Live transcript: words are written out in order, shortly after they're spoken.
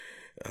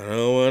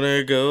don't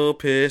wanna go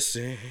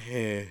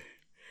pissing.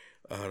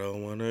 I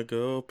don't wanna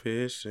go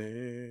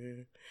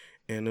pissing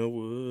in the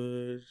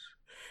woods.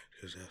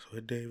 Cause that's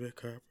what David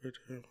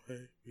Carpenter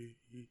might be.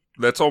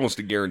 That's almost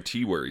a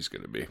guarantee where he's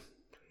going to be.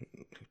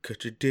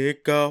 Cut your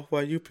dick off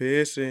while you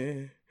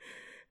pissing.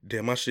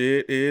 Damn, my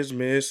shit is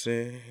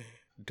missing.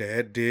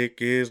 That dick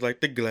is like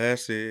the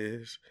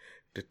glasses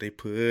that they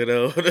put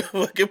on the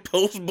fucking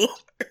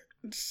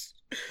postboards.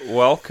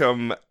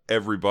 Welcome,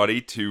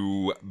 everybody,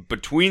 to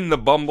Between the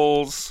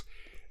Bumbles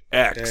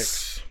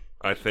X,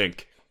 I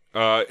think.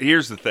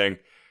 Here's the thing.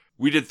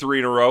 We did 3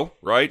 in a row,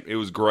 right? It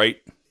was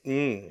great.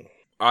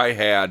 I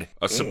had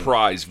a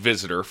surprise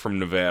visitor from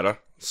Nevada,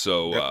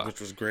 so which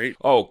was great.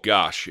 Oh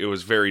gosh, it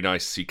was very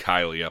nice to see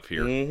Kylie up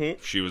here.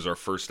 Mm-hmm. She was our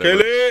first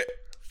Kylie!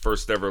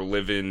 first ever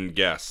live-in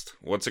guest.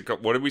 What's it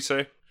called? What did we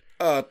say?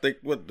 I think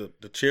what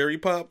the cherry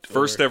pop.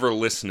 First ever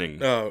listening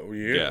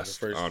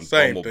guest on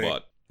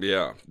Bumblebutt.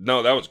 Yeah,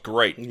 no, that was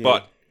great,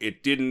 but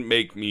it didn't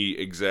make me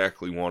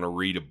exactly want to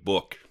read a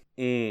book.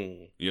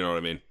 You know what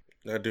I mean?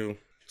 I do.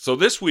 So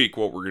this week,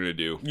 what we're gonna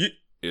do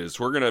is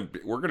we're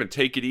gonna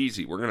take it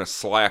easy. We're gonna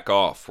slack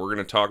off. We're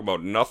gonna talk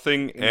about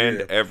nothing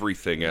and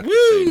everything at the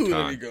same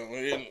time.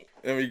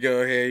 Let me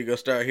go ahead. You go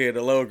start here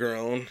the low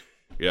grown.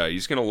 Yeah,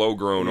 he's gonna low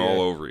groan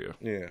all over you.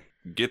 Yeah.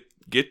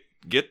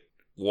 Get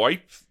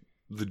wipe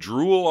the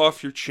drool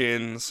off your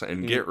chins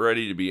and get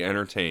ready to be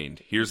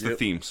entertained. Here's the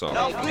theme song.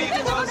 No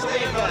people say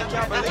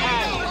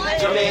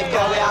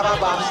Jamaica, we have a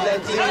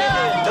bobsled team.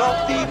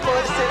 No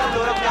people say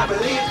I can't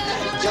believe.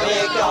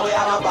 Jamaica, we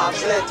have a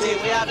bobsled team.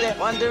 We have the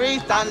one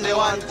Reese and the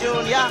one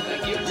Junior.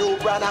 You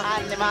brother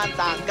and the man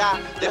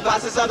Tanka. The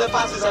fastest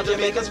of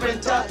Jamaican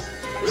sprinters.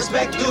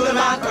 Respect to the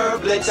man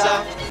Herb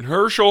Blitzer.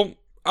 Herschel,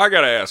 I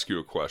gotta ask you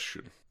a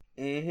question.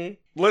 Mm-hmm.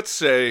 Let's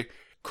say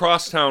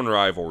crosstown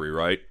rivalry,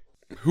 right?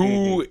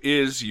 Who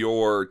is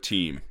your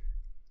team?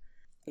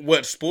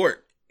 What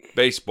sport?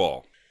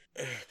 Baseball.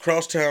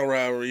 Crosstown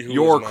rivalry.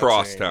 Your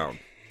crosstown.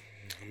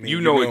 I mean, you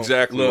know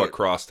exactly what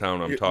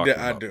crosstown I'm talking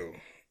about. I do.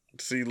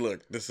 See,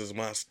 look, this is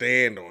my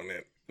stand on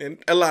it. And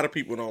a lot of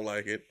people don't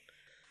like it.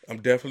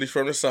 I'm definitely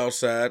from the South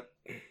Side.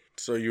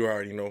 So you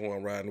already know who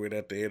I'm riding with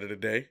at the end of the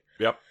day.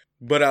 Yep.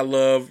 But I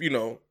love,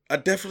 I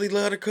definitely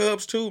love the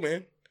Cubs too,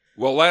 man.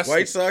 Well,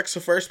 White Sox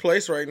are first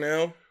place right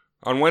now.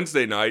 On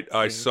Wednesday night,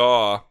 I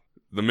saw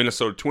the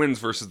Minnesota Twins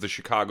versus the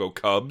Chicago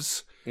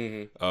Cubs.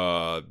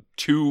 Mm-hmm.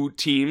 2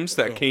 teams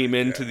that came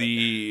into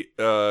the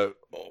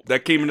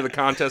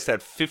contest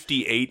at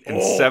 58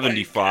 and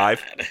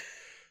 75.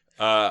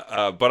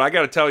 But I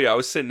got to tell you, I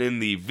was sitting in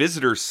the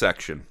visitors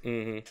section.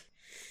 Mm-hmm.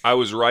 I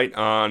was right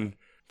on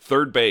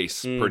third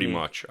base, pretty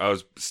much. I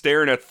was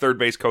staring at the third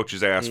base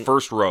coach's ass,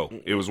 first row.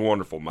 It was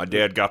wonderful. My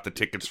dad got the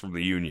tickets from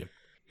the union.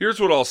 Here's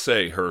what I'll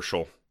say,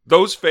 Herschel.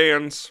 Those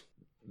fans,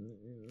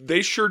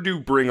 they sure do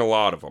bring a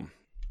lot of them.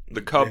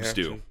 The Cubs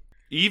do. To.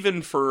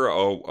 Even for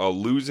a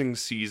losing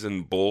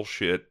season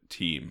bullshit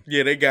team.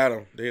 Yeah, they got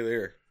them. They're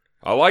there.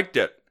 I liked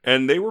it.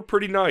 And they were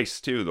pretty nice,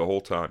 too, the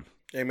whole time.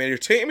 Hey, man, your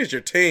team is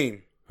your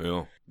team.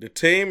 Yeah. The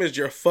team is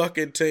your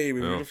fucking team.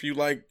 Even if you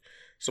like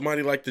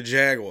somebody like the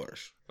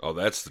Jaguars. Oh,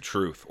 that's the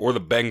truth. Or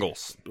the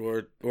Bengals.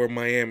 Or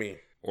Miami.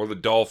 Or the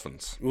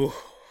Dolphins. Ooh,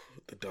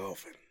 the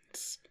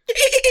Dolphins.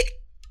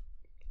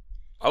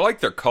 I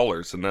like their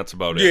colors, and that's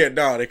about it. Yeah,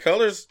 no, the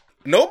colors...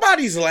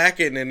 Nobody's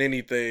lacking in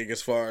anything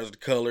as far as the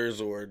colors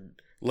or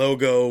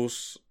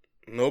logos.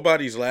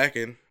 Nobody's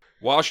lacking.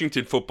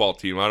 Washington football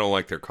team, I don't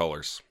like their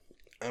colors.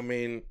 I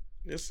mean,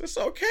 it's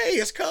okay.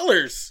 It's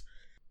colors.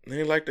 They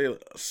ain't like they're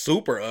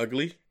super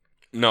ugly.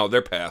 No,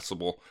 they're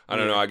passable. I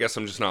don't know. I guess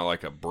I'm just not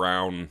like a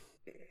brown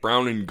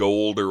and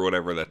gold or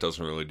whatever. That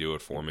doesn't really do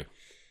it for me.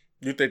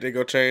 You think they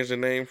go change the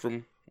name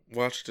from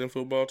Washington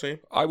football team?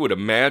 I would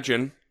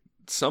imagine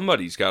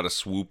somebody's got to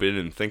swoop in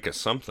and think of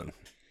something.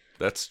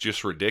 That's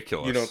just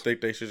ridiculous. You don't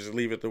think they should just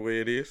leave it the way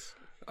it is?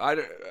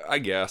 I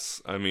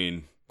guess. I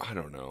mean, I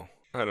don't know.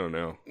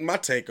 My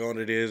take on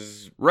it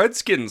is...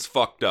 Redskins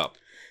fucked up.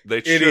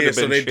 They should have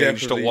been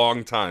changed a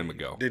long time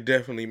ago. They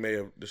definitely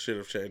should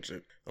have changed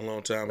it a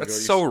long time ago.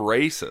 That's so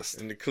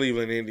racist. And the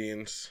Cleveland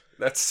Indians.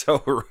 That's so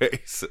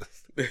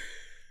racist.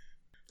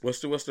 What's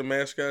the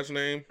mascot's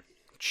name?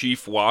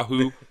 Chief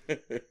Wahoo.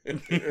 Hey,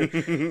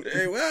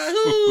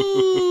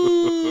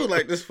 Wahoo!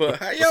 Like this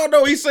fuck. How y'all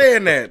know he's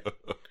saying that?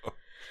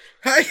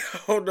 How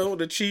y'all know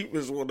the Chief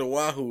is the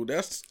Wahoo?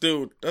 That's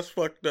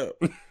fucked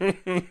up.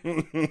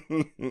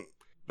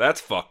 That's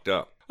fucked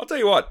up. I'll tell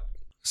you what.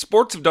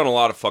 Sports have done a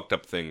lot of fucked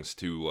up things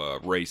to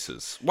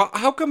races. Well,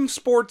 how come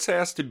sports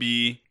has to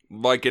be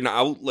like an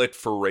outlet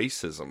for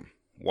racism?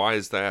 Why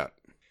is that?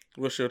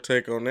 What's your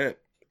take on that?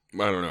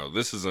 I don't know.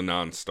 This is a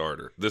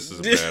non-starter. This is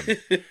a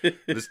bad...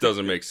 This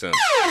doesn't make sense.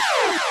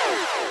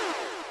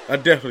 I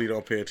definitely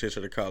don't pay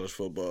attention to college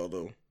football,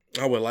 though.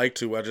 I would like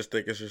to. I just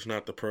think it's just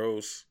not the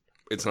pros.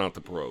 It's not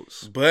the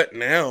pros. But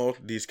now,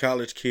 these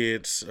college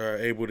kids are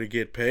able to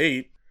get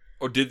paid.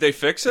 Oh, did they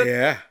fix it?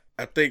 Yeah.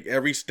 I think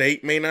every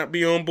state may not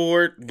be on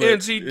board, but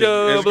NCAA.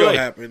 it's going to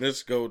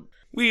happen.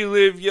 We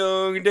live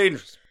young and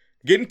dangerous.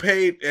 Getting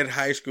paid at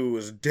high school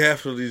is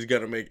definitely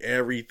going to make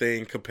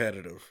everything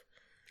competitive.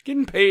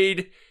 Getting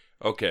paid.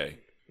 Okay.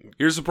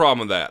 Here's the problem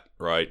with that,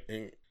 right?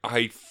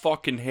 I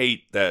fucking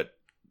hate that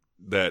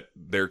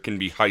there can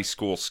be high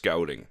school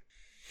scouting.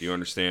 Do you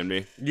understand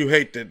me? You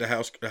hate the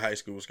high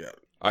school scouting.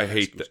 I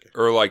hate that.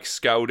 Or like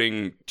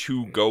scouting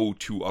to go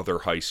to other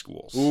high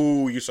schools.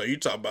 Ooh, you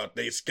talk about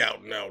they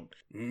scouting out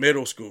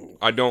middle school.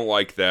 I don't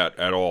like that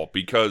at all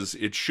because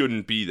it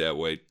shouldn't be that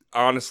way.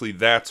 Honestly,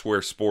 that's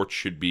where sports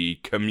should be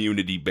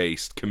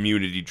community-based,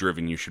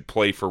 community-driven. You should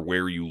play for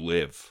where you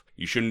live.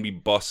 You shouldn't be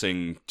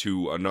busing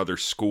to another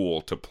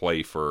school to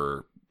play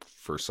for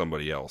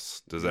somebody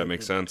else. Does that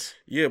make sense?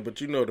 Yeah,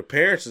 but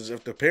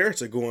if the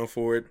parents are going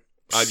for it.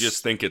 I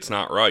just think it's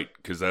not right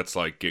because that's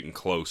like getting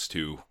close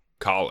to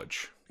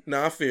college.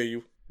 No, I feel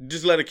you.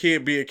 Just let a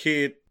kid be a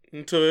kid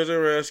until it's a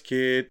rest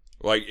kid.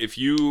 Like, if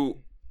you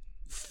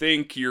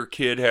think your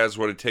kid has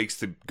what it takes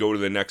to go to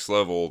the next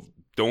level,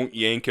 don't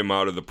yank him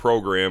out of the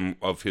program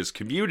of his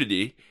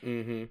community.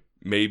 Mm-hmm.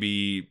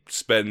 Maybe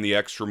spend the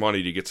extra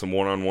money to get some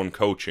one-on-one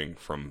coaching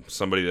from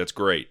somebody that's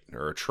great,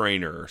 or a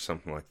trainer or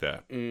something like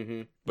that.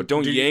 Mm-hmm. But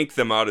don't yank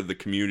them out of the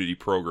community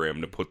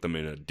program to put them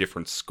in a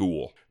different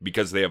school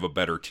because they have a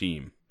better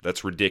team.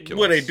 That's ridiculous.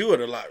 Well, they do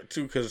it a lot,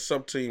 too, because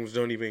some teams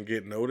don't even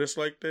get noticed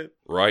like that.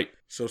 Right.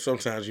 So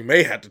sometimes you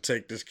may have to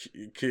take this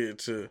kid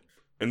to...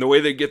 And the way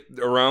they get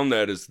around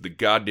that is the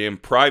goddamn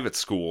private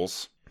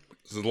schools.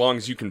 As long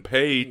as you can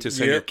pay to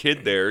send your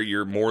kid there,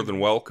 you're more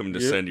than welcome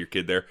to send your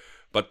kid there.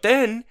 But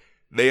then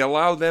they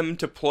allow them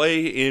to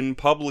play in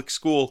public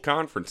school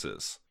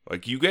conferences.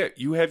 Like, you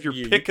have your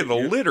pick of the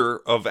litter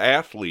of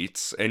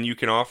athletes, and you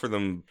can offer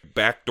them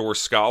backdoor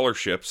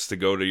scholarships to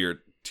go to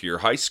your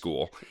high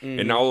school.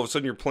 And now all of a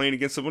sudden you're playing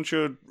against a bunch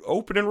of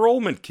open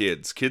enrollment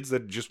kids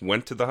that just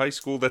went to the high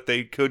school that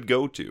they could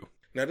go to.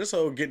 Now, this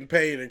whole getting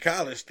paid in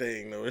college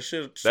thing, though, it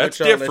should That's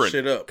switch all different. that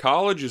shit up.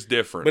 College is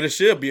different. But it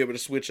should be able to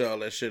switch all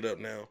that shit up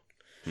now.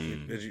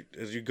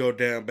 As you go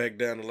back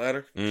down the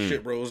ladder,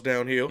 shit rolls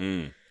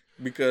downhill.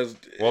 Because...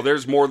 Well,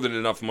 there's more than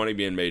enough money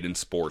being made in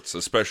sports,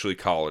 especially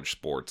college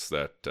sports,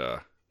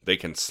 that they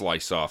can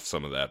slice off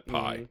some of that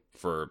pie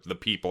for the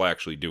people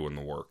actually doing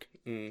the work.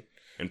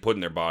 And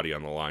putting their body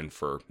on the line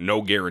for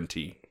no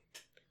guarantee.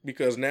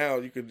 Because now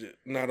you could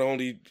not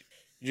only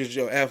just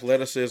your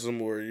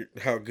athleticism or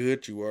how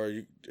good you are,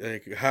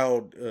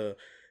 how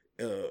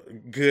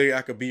good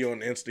I could be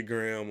on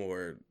Instagram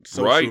or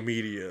social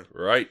media.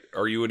 Right.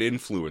 Are you an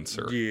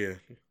influencer?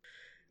 Yeah.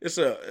 It's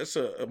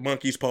a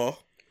monkey's paw.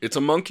 It's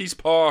a monkey's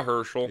paw,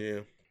 Herschel. Yeah.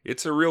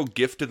 It's a real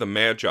gift of the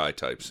Magi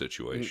type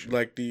situation.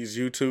 Like these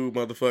YouTube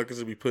motherfuckers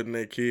that be putting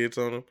their kids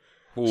on them.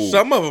 Ooh.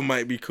 Some of them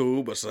might be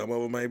cool, but some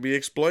of them might be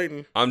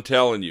exploiting. I'm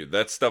telling you,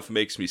 that stuff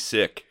makes me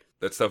sick.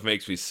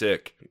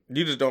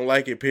 You just don't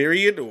like it,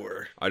 period,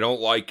 or? I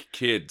don't like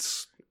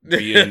kids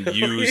being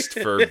used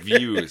for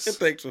views.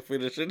 Thanks for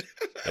finishing.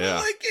 I Yeah.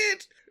 don't like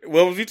it.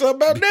 What was you talking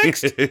about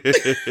next?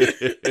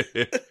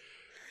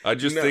 I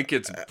just think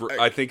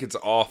it's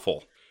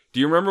awful. Do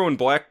you remember when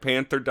Black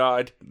Panther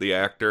died, the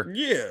actor?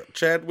 Yeah,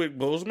 Chadwick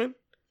Boseman.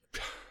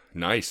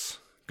 Nice.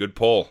 Good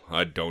poll.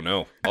 I don't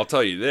know. I'll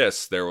tell you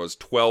this. There was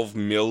 12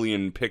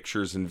 million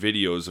pictures and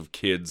videos of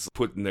kids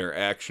putting their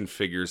action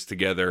figures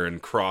together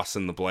and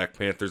crossing the Black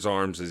Panther's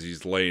arms as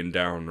he's laying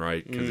down,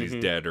 right? Because he's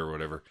dead or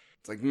whatever.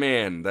 It's like,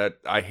 man,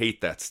 I hate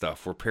that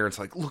stuff where parents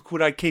are like, look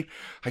what I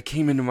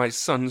came into my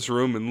son's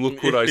room and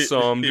look what I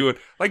saw him doing.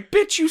 Like,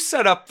 bitch, you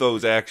set up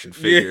those action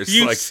figures.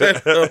 Yeah, you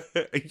set up.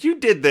 You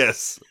did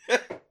this.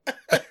 That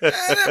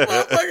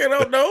motherfucker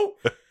don't know.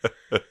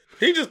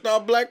 He just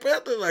thought Black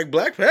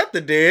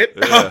Panther dead.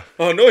 Yeah.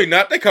 Oh no, he's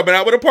not. They coming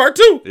out with a part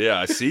 2. Yeah,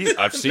 I've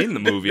seen the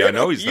movie. I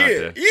know he's not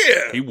dead.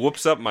 Yeah. He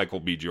whoops up Michael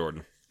B.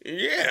 Jordan.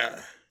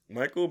 Yeah.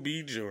 Michael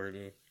B.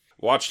 Jordan.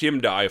 Watched him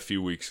die a few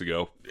weeks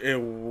ago.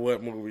 And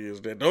what movie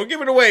is that? Don't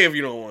give it away if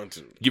you don't want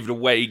to. Give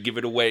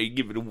it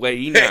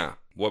away now.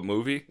 What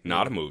movie?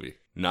 Not a movie.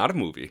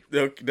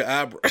 The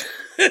eyebrow.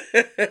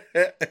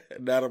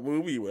 Not a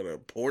movie with a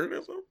porn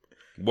or something?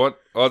 What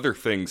other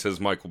things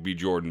has Michael B.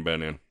 Jordan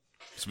been in?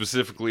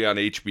 Specifically on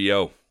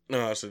HBO.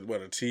 No, so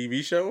what, a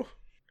TV show?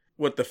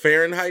 What, the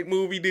Fahrenheit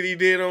movie that he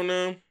did on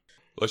them?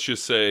 Let's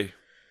just say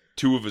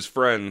 2 of his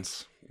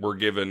friends were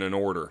given an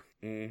order.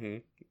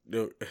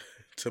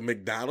 To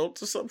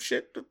McDonald's or some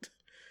shit?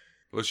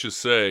 Let's just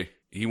say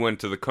he went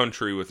to the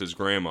country with his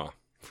grandma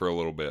for a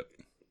little bit.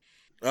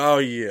 Oh,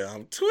 yeah,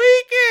 I'm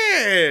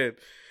tweaking.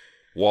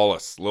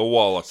 Lil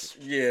Wallace.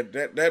 Yeah,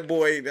 that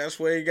boy, that's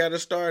where he got to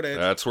start at.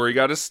 That's where he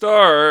got to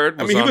start.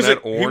 He was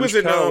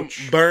in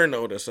Burn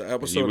Notice, an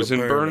episode He was of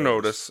in Burn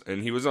Notice,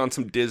 and he was on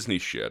some Disney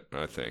shit,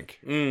 I think.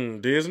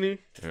 Disney?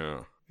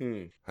 Yeah.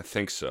 I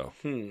think so.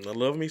 I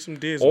love me some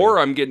Disney. Or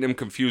I'm getting him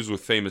confused with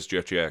famous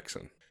Jet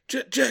Jackson.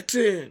 Jet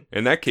Jackson!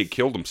 And that kid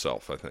killed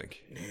himself, I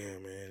think. Yeah,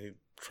 man, he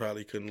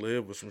probably couldn't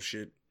live with some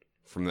shit.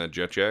 From that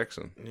Jet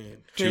Jackson. Yeah.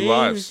 2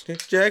 lives.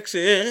 Jet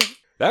Jackson!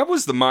 That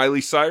was the Miley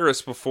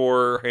Cyrus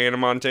before Hannah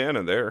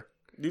Montana there.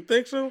 You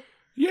think so?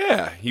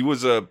 Yeah, he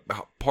was a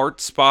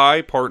part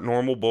spy, part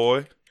normal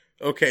boy.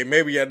 Okay,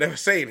 maybe I never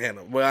seen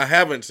Hannah. Well, I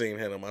haven't seen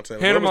Hannah Montana.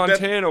 Hannah What was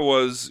that? Montana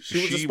was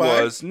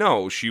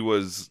she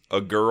was a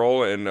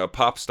girl and a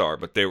pop star,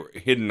 but they were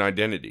hidden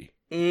identity.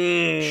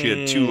 She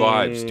had two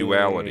lives,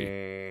 duality.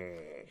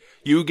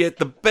 You get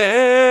the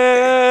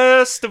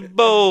best of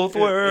both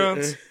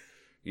worlds.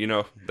 You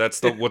know,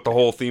 that's what the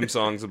whole theme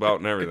song's about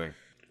and everything.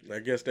 I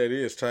guess that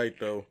is tight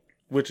though,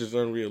 which is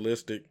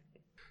unrealistic.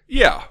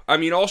 Yeah, I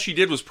mean, all she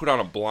did was put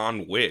on a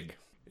blonde wig.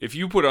 If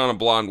you put on a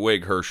blonde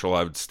wig, Herschel,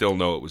 I would still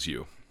know it was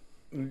you.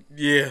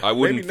 Yeah. I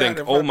wouldn't think,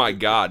 oh my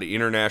God,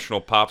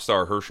 international pop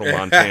star Herschel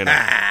Montana.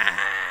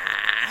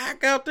 I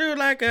go through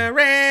like a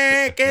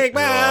wrecking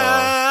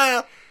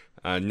ball.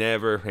 I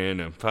never had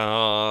a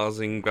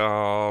pausing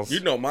balls. You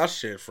know my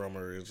shit from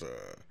her is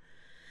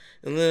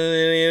Yeah,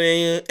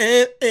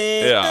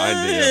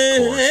 I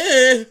did, of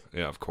course.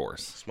 Yeah, of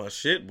course. It's my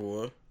shit,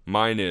 boy.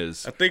 Mine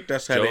is I think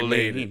that's how they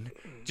made it.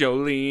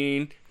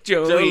 Jolene.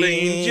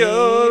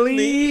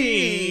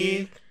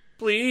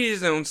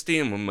 Please don't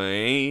steal my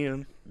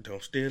man.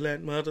 Don't steal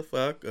that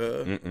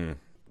motherfucker. Mm-mm.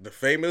 The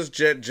famous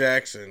Jet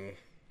Jackson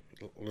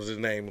was his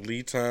name,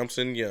 Lee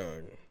Thompson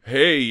Young.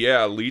 Hey,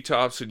 yeah, Lee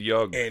Thompson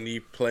Young. And he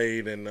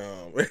played in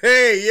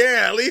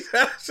Lee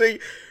Thompson.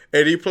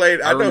 And he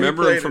played. I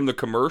remember him from the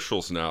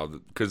commercials now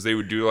because they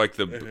would do like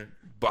the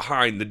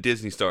behind the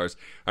Disney stars.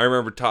 I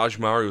remember Taj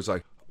Mahal was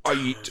like,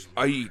 I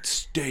eat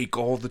steak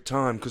all the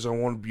time because I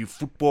want to be a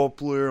football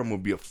player. I'm going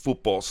to be a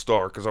football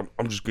star because I'm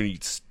just going to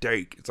eat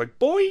steak. It's like,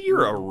 boy,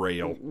 you're a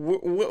rail.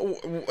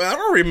 I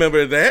don't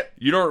remember that.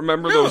 You don't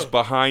remember those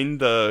behind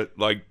the,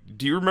 like,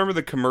 do you remember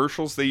the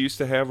commercials they used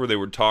to have where they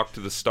would talk to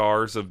the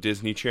stars of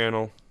Disney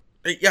Channel?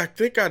 Yeah, I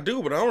think I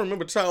do, but I don't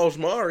remember Taj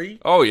Mahal.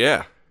 Oh,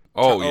 yeah.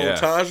 Yeah.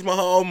 Taj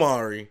Mahal.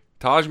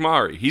 Taj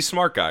Mahal. He's a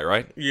smart guy,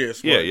 right?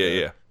 Yes.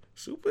 Yeah.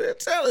 Super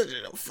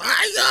intelligent. A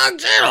fine young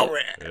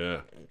gentleman.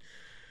 Yeah.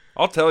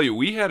 I'll tell you,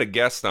 we had a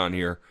guest on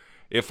here.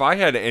 If I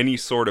had any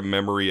sort of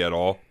memory at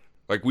all,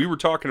 like we were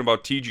talking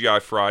about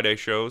TGI Friday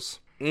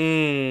shows.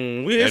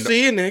 We'll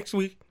see you next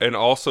week. And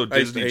also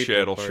Disney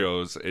Channel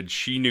shows. And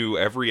she knew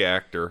every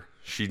actor.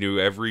 She knew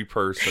every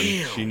person.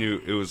 Damn. She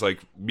knew, it was like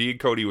me and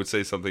Cody would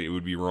say something, it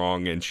would be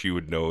wrong, and she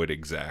would know it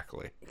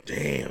exactly.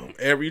 Damn.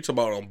 You talk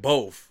about them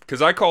both.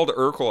 Because I called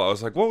Urkel. I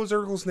was like, what was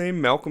Urkel's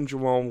name? Malcolm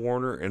Jamal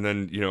Warner? And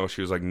then,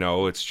 she was like,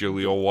 no, it's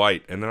Jaleel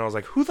White. And then I was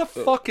like, who the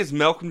fuck is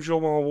Malcolm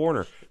Jamal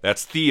Warner?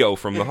 That's Theo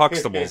from the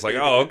Huxtables. Like,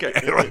 oh, okay.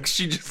 Like,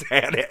 she just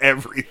had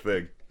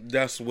everything.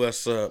 That's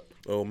what's up.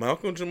 Oh,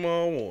 Malcolm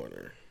Jamal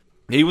Warner.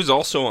 He was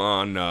also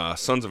on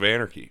Sons of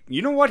Anarchy.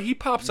 You know what? He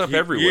pops up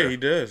everywhere. Yeah, he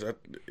does.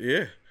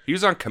 Yeah. He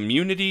was on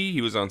Community.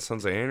 He was on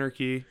Sons of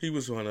Anarchy. He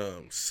was on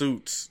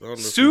Suits.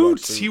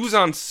 Suits. He was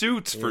on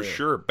Suits for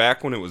sure.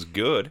 Back when it was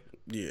good.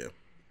 Yeah,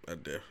 I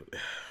definitely.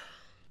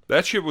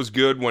 That shit was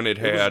good when it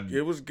had.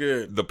 It was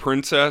good. The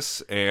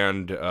princess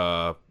and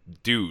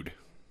dude,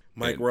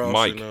 Mike Ross,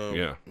 Mike,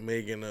 and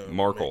Megan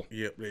Markle.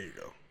 Yep, there you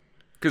go.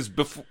 Because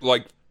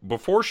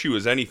before she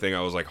was anything, I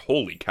was like,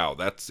 holy cow,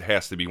 that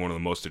has to be one of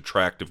the most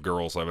attractive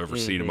girls I've ever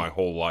seen in my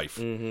whole life.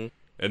 Mm-hmm.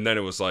 And then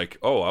it was like,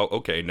 oh,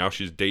 okay, now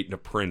she's dating a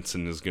prince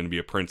and is going to be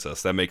a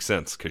princess. That makes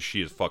sense because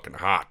she is fucking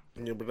hot.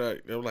 Yeah,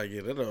 but I'm like,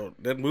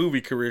 that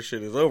movie career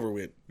shit is over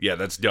with. Yeah,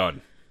 that's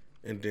done.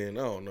 And then,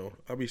 I don't know,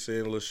 I'll be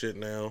saying a little shit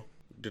now.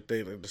 Did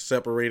they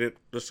separate it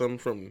or something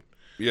from...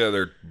 Yeah,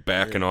 they're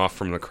backing off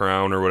from The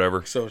Crown or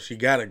whatever. So she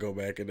got to go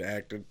back into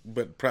acting,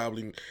 but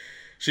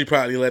she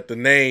probably let the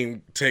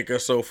name take her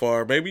so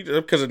far. Maybe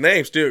because the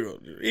name still,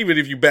 even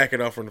if you back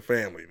it off from the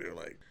family, they're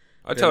like...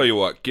 I tell you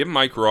what, give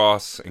Mike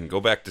Ross and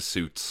go back to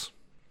Suits.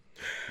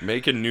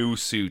 Make a new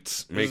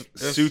Suits. Make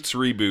Suits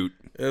reboot.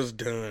 It's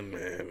done,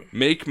 man.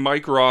 Make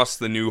Mike Ross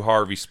the new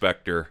Harvey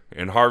Specter,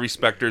 and Harvey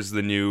Specter's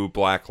the new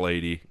Black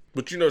Lady.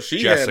 But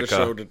she had a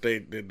show that they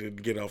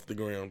did get off the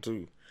ground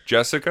too.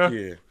 Jessica?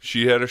 Yeah.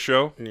 She had a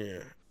show?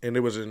 Yeah. And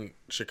it was in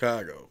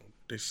Chicago.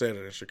 They set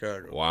it in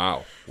Chicago.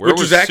 Wow. Where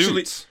was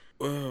actually, Suits?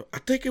 I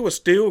think it was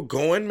still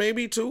going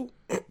maybe too.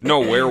 No,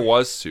 where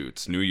was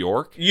Suits? New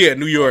York? Yeah,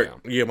 New York. Oh,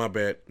 yeah, my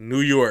bad.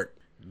 New York.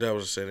 That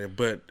was saying.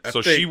 But I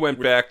think she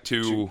went back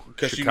to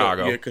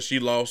Chicago. Because she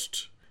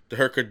lost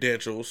her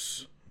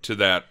credentials. To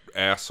that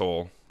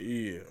asshole.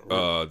 Yeah.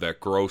 That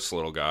gross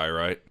little guy,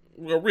 right?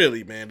 Well,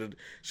 really, man.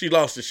 She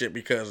lost the shit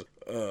because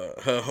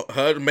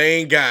her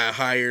main guy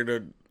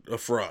hired a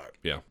fraud.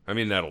 Yeah. I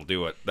mean, that'll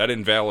do it. That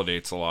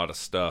invalidates a lot of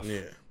stuff.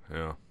 Yeah.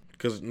 Yeah.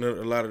 Because a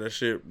lot of that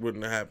shit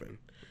wouldn't have happened.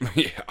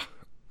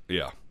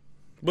 Yeah.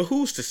 But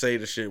who's to say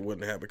the shit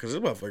wouldn't happen? Because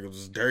this motherfucker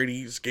was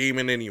dirty,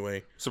 scheming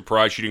anyway.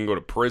 Surprised she didn't go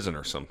to prison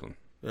or something.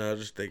 I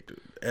just think the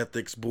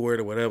ethics board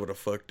or whatever the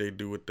fuck they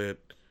do with that.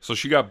 So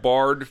she got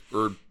barred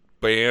or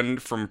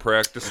banned from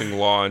practicing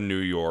law in New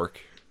York.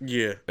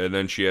 Yeah. And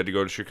then she had to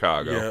go to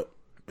Chicago. Yep.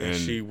 And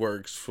she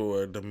works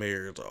for the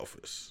mayor's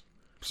office.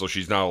 So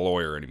she's not a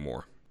lawyer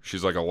anymore.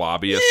 She's like a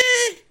lobbyist.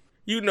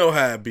 You know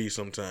how it be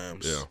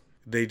sometimes. Yeah.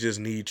 They just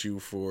need you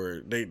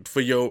for need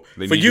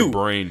your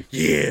brain.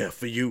 Yeah,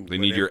 for you. They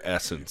need your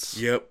essence.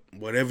 Yep.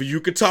 Whatever you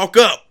could talk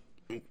up,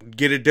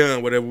 get it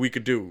done. Whatever we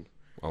could do.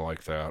 I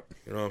like that.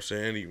 You know what I'm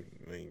saying?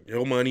 I mean,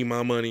 your money,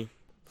 my money.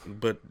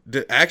 But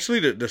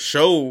the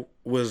show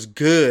was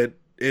good.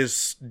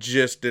 It's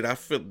just that I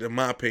feel, in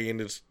my opinion,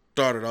 it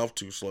started off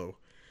too slow.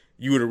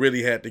 You would have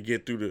really had to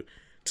get through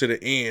to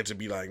the end to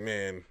be like,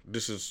 man,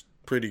 this is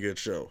a pretty good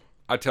show.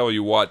 I tell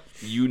you what,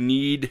 you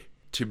need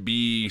to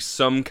be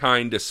some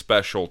kind of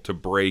special to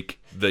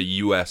break the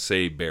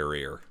USA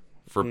barrier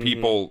for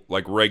people,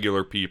 like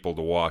regular people,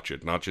 to watch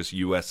it, not just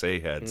USA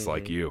heads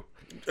like you.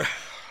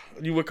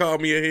 You would call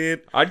me a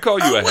head? I'd call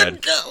you a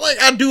head.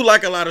 I do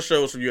like a lot of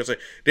shows from USA.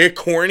 They're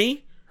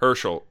corny.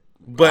 Herschel,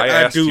 but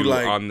I asked do you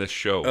like on this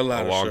show a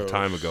long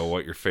time ago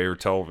what your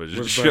favorite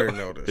television show Burn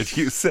Notice. If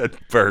you said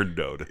Burn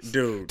Notice.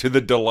 Dude. To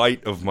the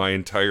delight of my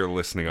entire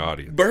listening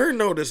audience. Burn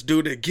Notice,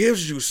 dude, it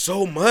gives you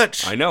so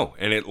much. I know,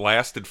 and it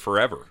lasted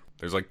forever.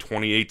 There's like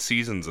 28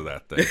 seasons of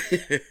that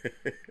thing.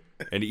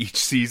 And each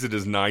season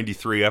is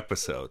 93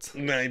 episodes.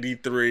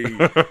 93.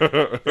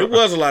 It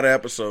was a lot of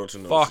episodes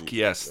in those Fuck seasons,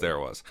 yes, there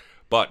was.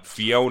 But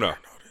Fiona,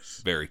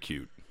 very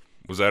cute.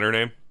 Was that her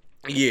name?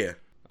 Yeah.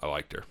 I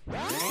liked her.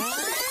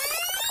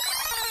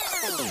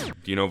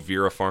 Do you know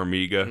Vera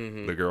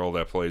Farmiga, the girl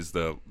that plays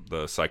the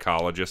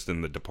psychologist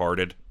in The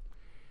Departed?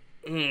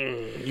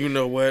 You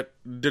know what?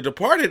 The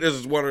Departed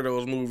is one of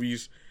those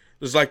movies.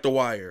 It's like The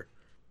Wire.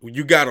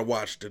 You gotta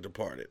watch The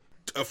Departed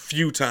a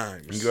few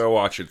times. You gotta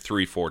watch it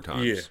 3-4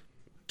 times. Yeah.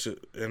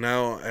 And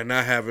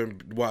I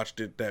haven't watched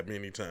it that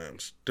many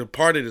times. The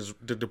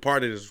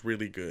Departed is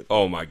really good.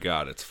 Oh my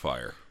god, it's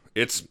fire.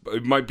 It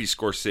might be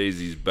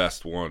Scorsese's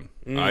best one,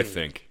 I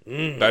think.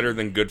 Better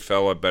than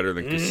Goodfella, better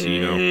than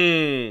Casino.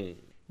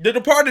 The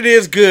Departed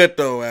is good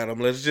though, Adam.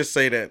 Let's just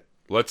say that.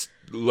 Let's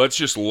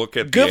just look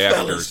at the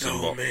Goodfellas actors though,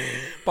 involved. man.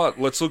 But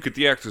let's look at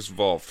the actors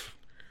involved.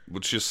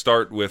 Let's just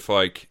start with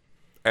like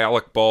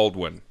Alec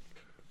Baldwin,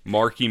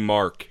 Marky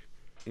Mark,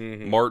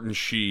 Martin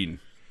Sheen,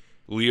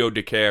 Leo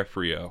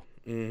DiCaprio,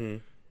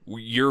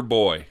 your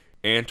boy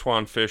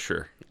Antoine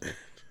Fisher.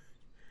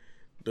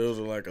 Those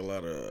are like a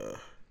lot of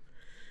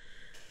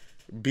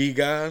B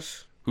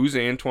guys. Who's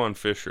Antoine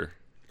Fisher?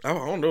 I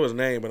don't know his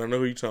name, but I know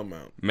who you're talking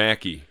about.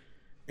 Mackie.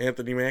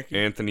 Anthony Mackie?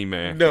 Anthony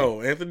Mackie.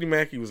 No, Anthony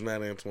Mackie was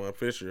not Antoine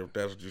Fisher, if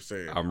that's what you're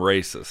saying. I'm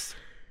racist.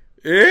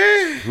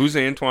 Yeah. Who's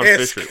Antoine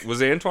Fisher?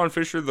 Was Antoine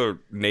Fisher the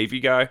Navy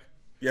guy?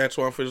 Yeah,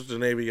 Antoine Fisher's the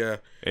Navy guy.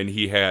 And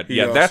he had...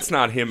 also, that's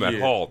not him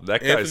at all.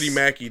 That guy's... Anthony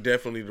Mackie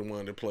definitely the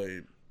one that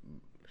played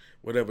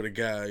whatever the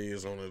guy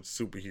is on a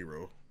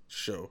superhero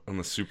show. On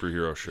the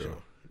superhero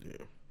show.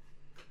 Yeah.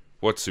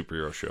 What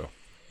superhero show?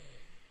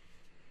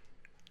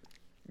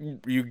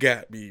 You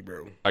got me,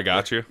 bro. I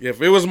got you?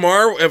 If it was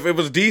Marvel, if it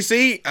was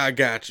DC, I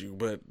got you.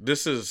 But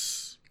this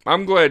is...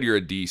 I'm glad you're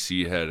a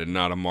DC head and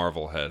not a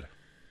Marvel head.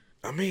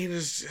 I mean,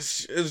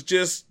 it's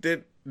just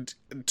that...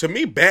 To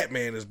me,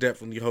 Batman is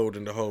definitely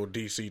holding the whole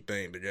DC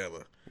thing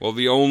together. Well,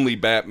 the only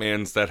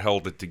Batmans that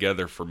held it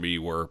together for me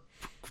were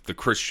the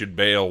Christian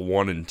Bale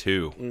 1 and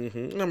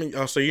 2. I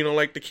mean, so you don't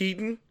like the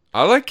Keaton?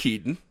 I like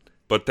Keaton,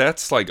 but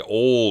that's like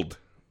old.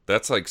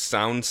 That's like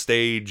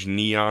soundstage,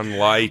 neon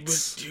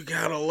lights. But you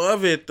gotta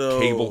love it, though.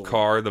 Cable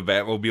car, the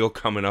Batmobile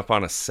coming up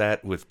on a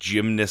set with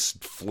gymnasts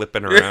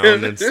flipping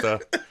around and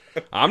stuff.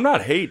 I'm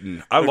not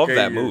hating. I love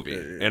that movie.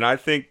 Yeah. And I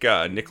think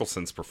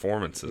Nicholson's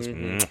performance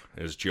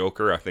as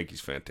Joker, I think he's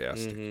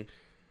fantastic.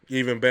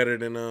 Even better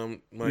than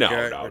my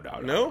guy.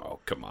 No.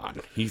 Come on.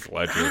 Heath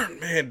Ledger.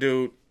 Man,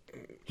 dude.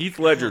 Heath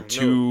Ledger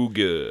too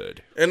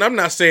good. And I'm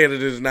not saying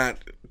it is not,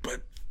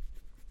 but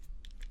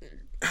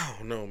I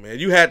don't know, man.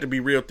 You had to be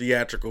real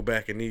theatrical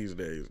back in these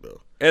days,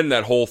 though. And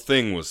that whole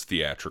thing was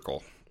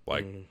theatrical.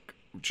 Like,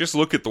 just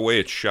look at the way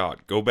it's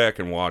shot. Go back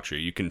and watch it.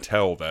 You can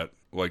tell that.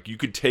 Like, you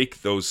could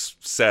take those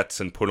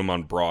sets and put them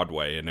on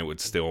Broadway, and it would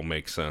still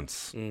make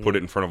sense. Put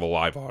it in front of a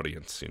live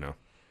audience, you know.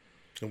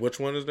 And which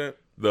one is that?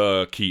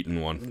 The Keaton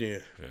one. Yeah.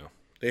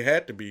 They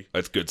had to be.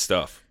 That's good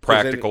stuff.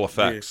 Practical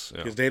effects.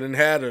 Because they didn't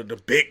have the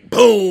big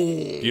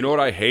boom. You know what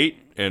I hate?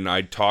 And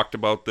I talked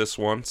about this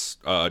once.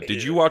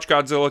 Did you watch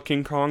Godzilla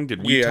King Kong?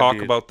 Did we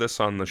talk about this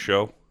on the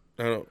show?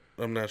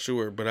 I'm not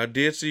sure, but I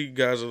did see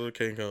Godzilla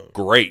King Kong.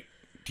 Great.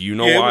 Do you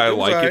know why I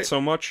like it so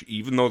much?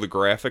 Even though the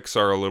graphics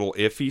are a little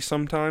iffy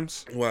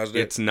sometimes. Why is that?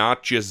 It's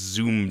not just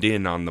zoomed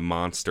in on the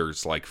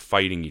monsters like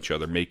fighting each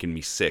other, making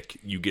me sick.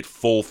 You get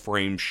full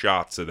frame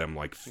shots of them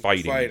like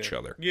fighting each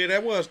other. Yeah,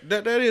 that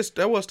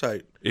was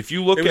tight. If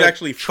you look at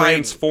actually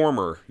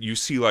Transformer, you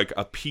see like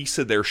a piece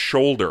of their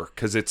shoulder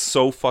because it's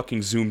so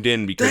fucking zoomed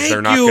in because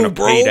they're not going to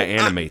pay to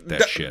animate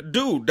that shit.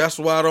 Dude, that's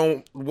why I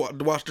don't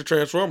watch the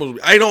Transformers.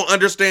 I don't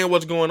understand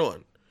what's going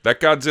on. That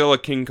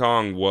Godzilla King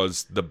Kong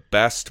was the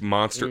best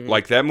monster.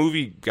 Like, that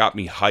movie got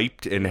me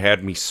hyped and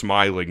had me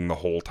smiling the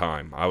whole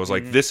time. I was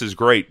like, this is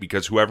great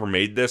because whoever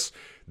made this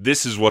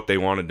is what they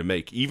wanted to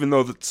make. Even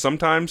though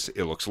sometimes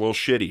it looks a little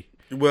shitty.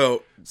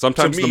 Well,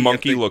 sometimes the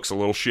monkey looks a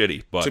little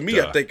shitty. But to me,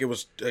 I think it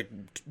was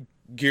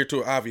geared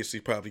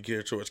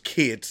towards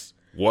kids.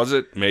 Was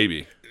it?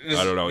 Maybe.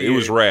 I don't know. It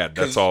was rad.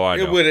 That's all I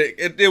know.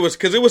 It was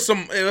because it was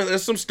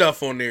there's some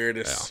stuff on there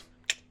that's,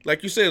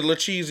 like you said, a little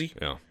cheesy.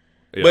 Yeah.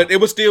 But it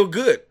was still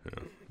good.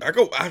 Yeah.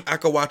 I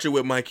could watch it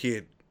with my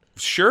kid.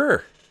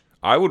 Sure.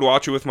 I would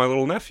watch it with my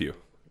little nephew.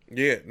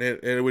 Yeah, and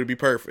it would be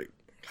perfect.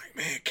 Like,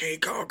 man,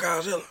 can't call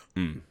Godzilla.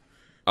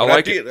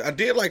 I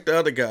did like the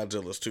other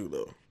Godzillas too,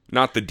 though.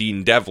 Not the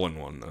Dean Devlin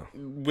one, though.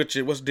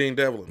 What's Dean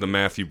Devlin? The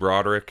Matthew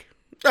Broderick.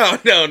 Oh,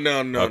 no.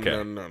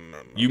 Okay. No.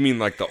 You mean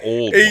like the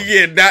old one?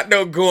 Yeah, not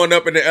no going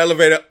up in the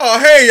elevator. Oh,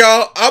 hey,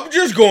 y'all, I'm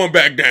just going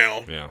back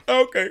down. Yeah.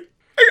 Okay.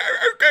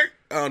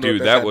 I don't know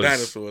Dude,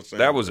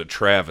 that was a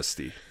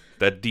travesty.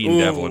 That Dean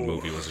Devlin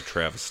movie was a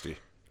travesty.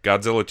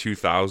 Godzilla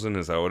 2000,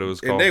 is that what it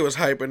was called? And they was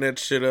hyping that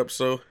shit up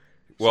so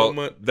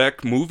much.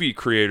 That movie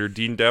creator,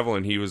 Dean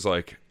Devlin, he was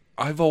like,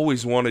 I've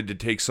always wanted to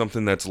take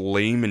something that's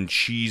lame and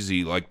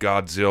cheesy like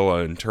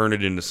Godzilla and turn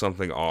it into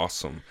something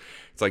awesome.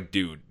 It's like,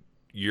 dude,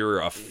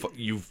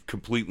 you've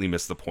completely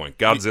missed the point.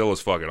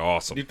 Godzilla's fucking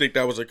awesome. Do you think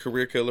that was a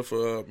career killer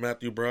for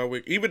Matthew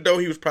Broderick? Even though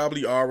he was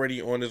probably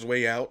already on his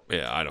way out?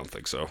 Yeah, I don't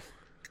think so.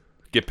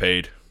 Get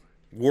paid.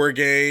 War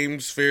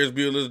Games, Ferris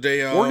Bueller's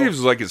Day Off. War Games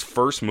was like his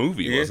first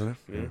movie, wasn't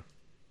it? Yeah.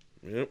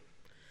 Yep.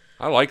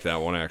 I like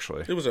that one,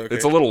 actually. It was okay.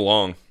 It's a little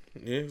long.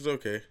 Yeah, it was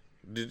okay.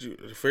 Did you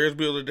Ferris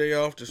Bueller's Day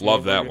Off?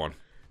 Love that one.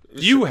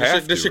 You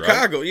have to, the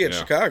Chicago, right? yeah,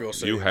 Chicago.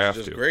 You have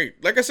just to.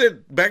 Great. Like I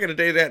said, back in the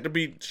day, there had to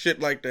be shit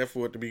like that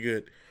for it to be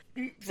good.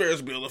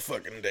 Ferris Bueller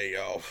fucking Day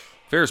Off.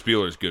 Ferris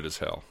Bueller's good as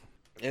hell.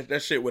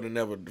 That shit would have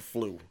never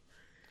flew.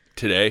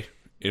 Today,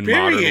 in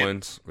modern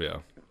lens, yeah.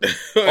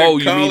 Oh,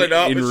 you mean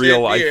in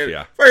real life,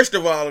 yeah. First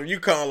of all, if you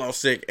call off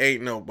sick,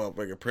 ain't no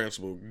motherfucking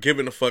principal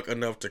giving a fuck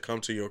enough to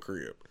come to your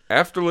crib.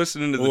 After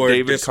listening to the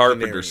David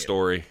Carpenter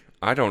story,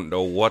 I don't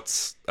know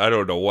what's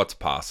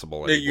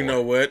possible anymore. You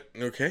know what?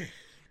 Okay.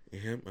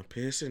 Yeah, I'm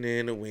pissing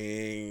in the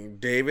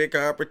wind. David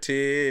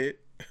Carpenter.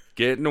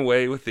 Getting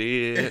away with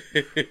it.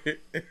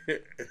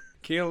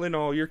 Killing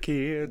all your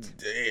kids.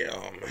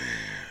 Damn.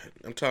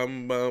 I'm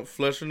talking about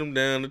flushing them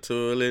down the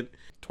toilet.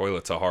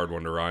 Toilet's a hard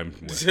one to rhyme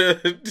with.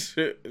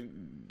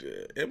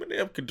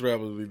 Eminem could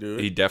probably do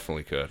it. He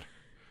definitely could.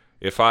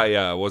 If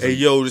I wasn't... Hey,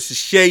 yo, this is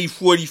Shade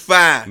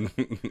 45.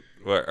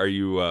 Are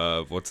you,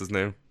 what's his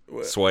name?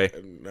 What? Sway?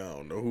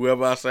 No.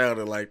 Whoever I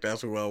sounded like,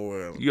 that's who I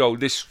was. Yo,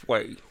 this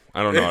Sway.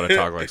 I don't know how to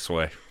talk like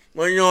Sway.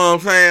 Well, you know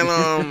what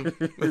I'm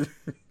saying?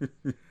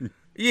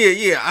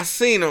 Yeah, I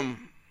seen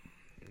him.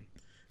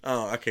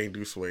 Oh, I can't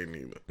do Sway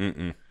neither.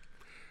 Mm-mm.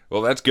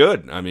 Well, that's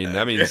good. I mean,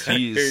 that means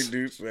he's... I can't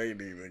do Sway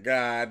neither.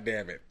 God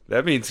damn it.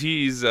 That means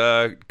he's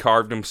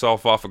carved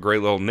himself off a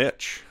great little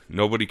niche.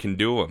 Nobody can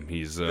do him.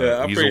 He's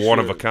a one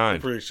of a kind.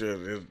 I'm pretty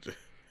sure.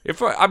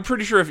 I'm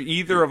pretty sure if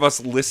either of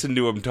us listened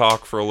to him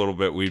talk for a little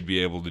bit, we'd be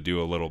able to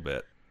do a little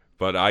bit.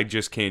 But I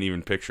just can't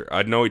even picture.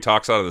 I know he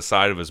talks out of the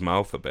side of his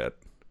mouth a bit.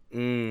 He's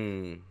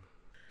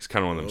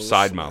kind of one of them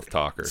side mouth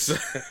talkers.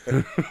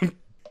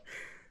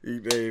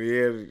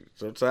 Yeah,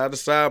 sometimes the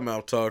side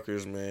mouth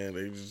talkers, man,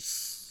 they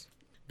just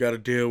got to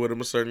deal with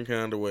them a certain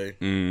kind of way.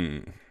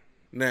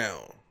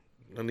 Now,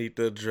 I need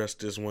to address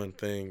this one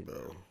thing,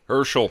 though.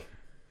 Herschel.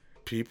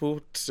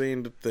 People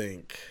seem to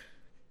think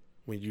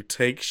when you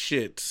take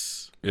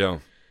shits,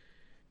 that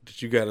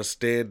you got to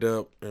stand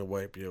up and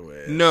wipe your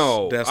ass.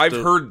 No, I've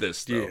heard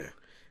this, though. Yeah.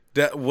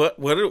 That what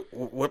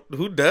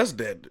who does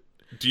that?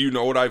 Do you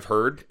know what I've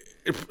heard?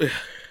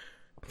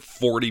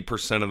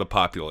 40% of the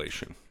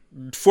population.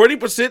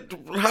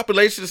 40%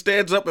 population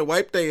stands up and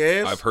wipe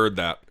their ass? I've heard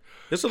that.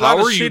 There's a lot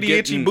of shitty,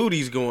 itchy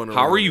booties going on.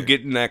 How are you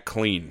getting that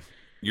clean?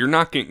 You're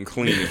not getting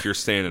clean if you're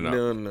standing up.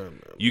 No.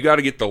 You got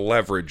to get the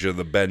leverage of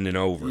the bending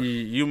over.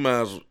 You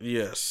might as well,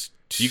 yes.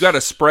 You got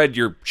to spread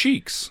your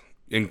cheeks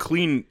and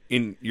clean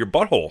in your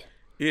butthole.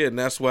 Yeah, and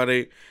that's why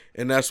they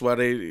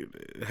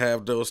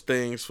have those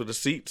things for the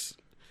seats.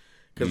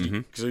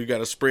 So you got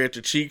to spread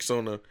your cheeks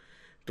on the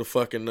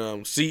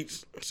fucking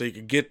seats so you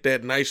can get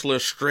that nice little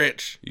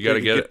stretch. You got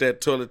to get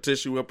that toilet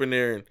tissue up in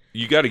there. And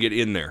you got to get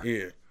in there.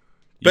 Yeah.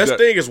 Best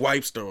thing is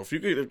wipes, though. If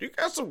you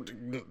got some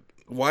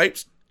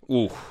wipes.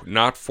 Ooh,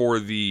 not for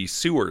the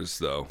sewers,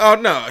 though. Oh,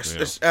 no.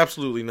 It's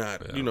absolutely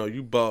not. Yeah. You know,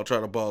 you try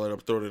to ball it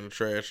up, throw it in the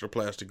trash or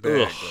plastic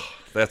bag.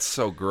 That's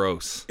so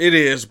gross. It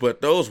is,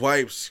 but those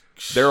wipes.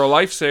 They're a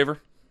lifesaver.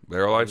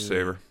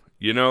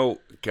 You know,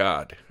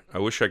 God, I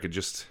wish I could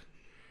just...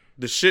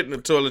 The shit in the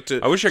toilet.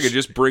 I wish I could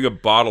just bring a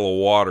bottle of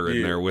water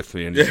in there with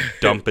me and just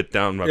dump it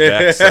down my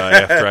backside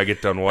after I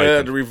get done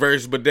wiping. The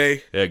reverse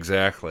bidet.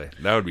 Exactly.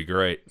 That would be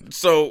great.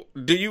 So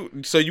do you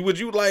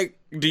like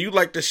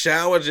the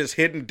shower just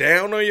hitting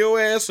down on your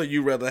ass, or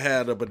you rather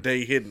have a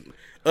bidet hitting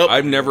up?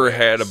 I've never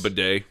had a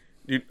bidet.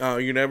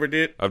 You never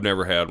did? I've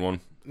never had one.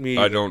 Me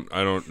I either.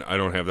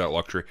 don't have that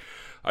luxury.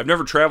 I've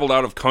never traveled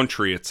out of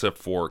country except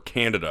for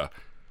Canada.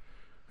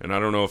 And I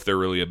don't know if they're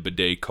really a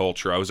bidet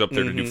culture. I was up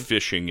there to do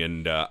fishing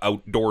and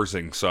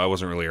outdoorsing, so I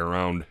wasn't really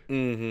around.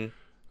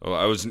 Well,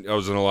 I was in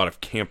a lot of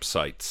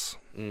campsites,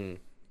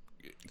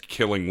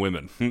 killing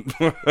women.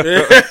 No,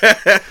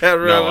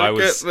 I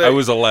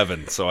was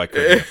 11, so I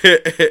couldn't.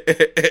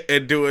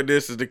 And doing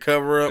this is the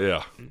cover up.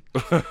 Yeah.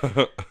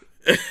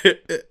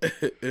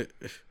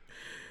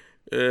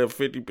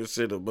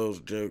 50% of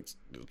most jokes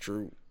are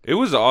true. It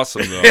was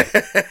awesome, though.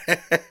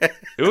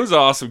 It was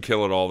awesome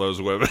killing all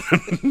those women.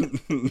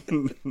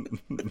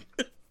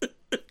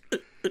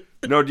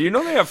 No, do you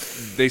know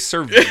they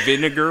serve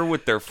vinegar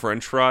with their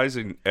French fries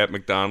at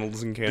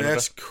McDonald's in Canada?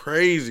 That's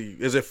crazy.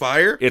 Is it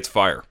fire? It's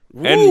fire.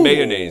 Ooh. And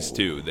mayonnaise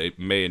too. They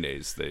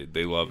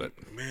love it.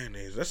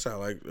 Mayonnaise. That sounds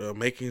like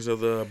makings of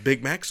the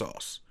Big Mac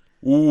sauce.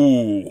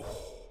 Ooh,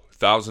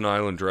 Thousand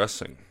Island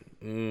dressing.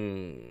 Do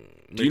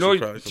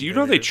you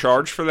know they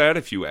charge for that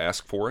if you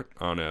ask for it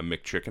on a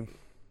McChicken?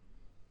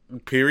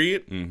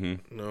 Period?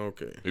 Mm-hmm. No,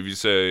 okay. If you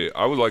say,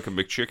 I would like a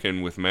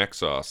McChicken with mac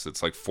sauce,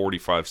 it's like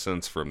 45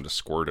 cents for them to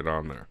squirt it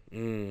on there.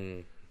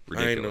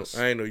 Ridiculous.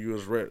 I ain't know you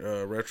was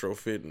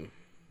retrofitting.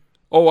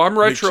 Oh, I'm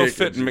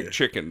retrofitting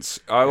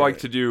McChickens, McChickens. I like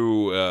to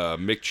do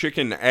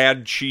McChicken,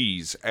 add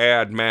cheese,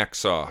 add mac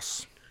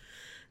sauce.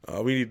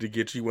 We need to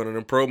get you one of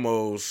them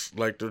promos,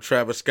 like the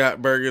Travis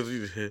Scott burgers,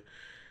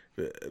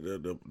 the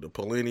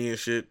Polini and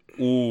shit.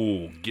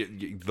 Ooh,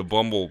 get the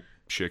Bumble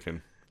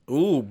chicken.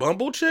 Ooh,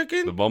 Bumble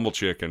chicken? The Bumble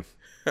chicken.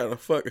 How the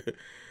fuck?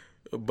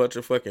 A bunch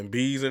of fucking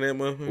bees in that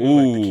motherfucker.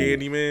 Ooh. Like the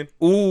Candyman.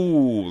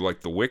 Ooh,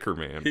 like the Wicker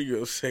Man. He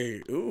gonna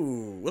say,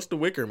 ooh, what's the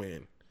Wicker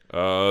Man?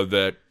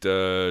 That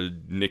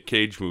Nick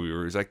Cage movie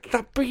where he's like,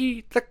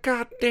 the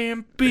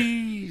goddamn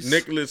bees.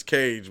 Nicolas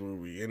Cage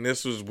movie. And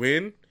this was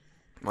when?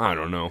 I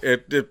don't know.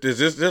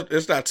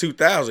 It's not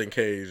 2000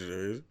 Cage.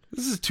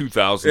 This is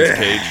 2000s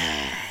Cage.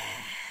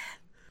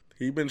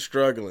 He been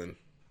struggling.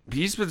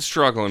 He's been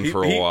struggling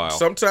for a while.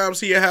 Sometimes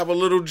he'll have a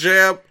little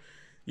jab.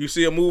 You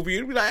see a movie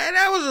and be like, hey,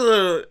 that was a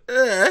little,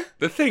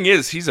 The thing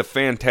is, he's a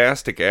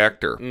fantastic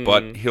actor,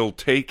 but he'll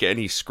take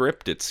any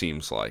script, it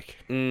seems like.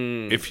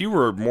 If he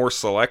were more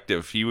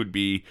selective, he would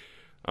be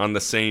on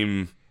the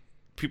same...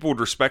 People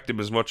would respect him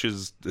as much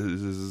as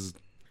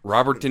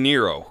Robert De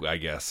Niro, I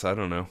guess. I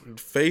don't know.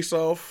 Face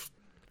Off.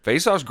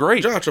 Face Off's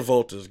great. John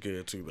Travolta's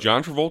good, too. Though.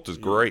 John Travolta's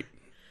great.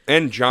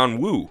 And John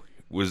Woo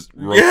wrote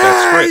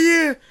that script.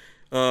 Yeah.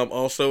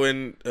 Also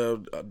in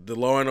the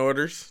Law and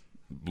Orders.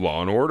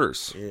 Law and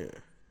Orders. Yeah.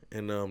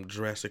 And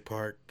Jurassic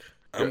Park.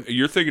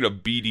 You're thinking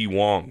of B.D.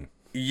 Wong.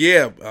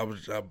 Yeah, I'm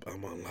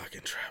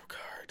unlocking trap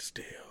cards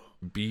still.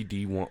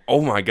 B.D. Wong. Oh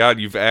my God,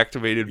 you've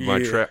activated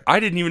my trap. I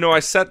didn't even know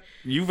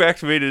you've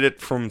activated it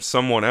from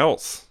someone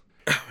else.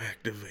 I'm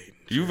activating.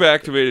 You've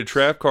activated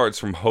trap cards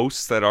from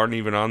hosts that aren't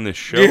even on this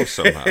show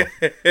somehow.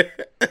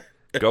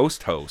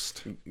 Ghost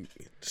host.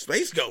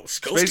 Space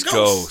Ghost. Space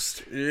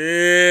Ghost.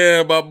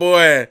 Yeah, my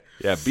boy.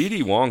 Yeah,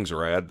 B.D. Wong's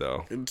rad,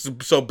 though.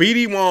 So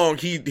B.D. Wong,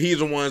 he's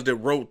the ones that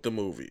wrote the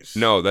movies.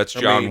 No, that's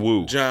John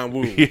Woo. John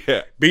Woo.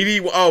 Yeah. B.D.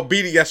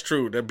 That's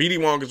true. That B.D.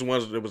 Wong is the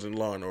ones that was in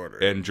Law and Order.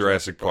 And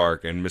Jurassic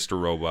Park and Mr.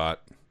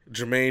 Robot.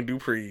 Jermaine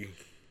Dupri.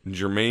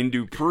 Jermaine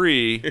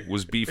Dupri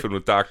was beefing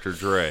with Dr.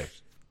 Dre.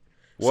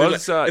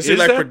 Is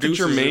that the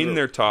Jermaine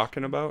they're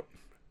talking about?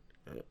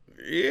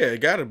 Yeah, it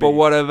gotta be. But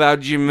what about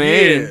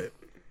Jermaine? Yeah.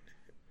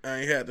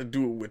 I ain't had to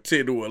do it with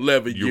 10 or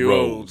 11 year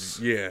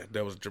olds. Yeah,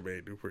 that was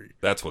Jermaine Dupri.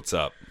 That's what's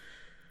up.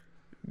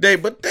 They're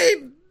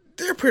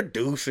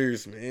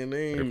producers, man.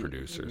 They're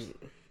producers.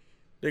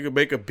 They can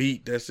make a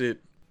beat. That's it.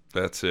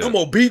 That's it. I'm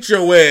gonna beat your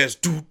ass.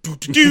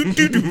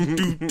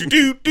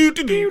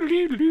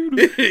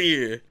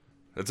 Yeah.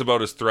 That's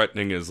about as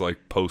threatening as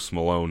like Post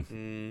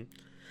Malone.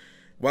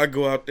 Why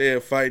go out there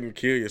and fight and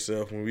kill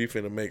yourself when we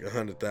finna make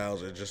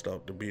 100,000 just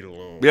off the beat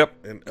alone?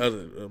 Yep.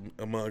 And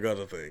among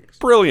other things.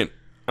 Brilliant.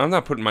 I'm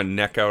not putting my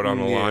neck out on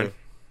the line.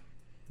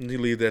 You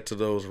leave that to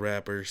those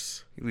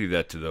rappers. You leave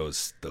that to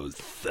those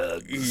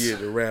thugs. Yeah,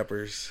 the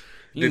rappers.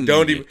 You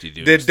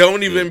That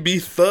don't even be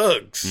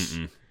thugs.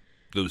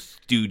 Those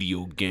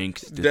studio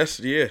gangsters. That's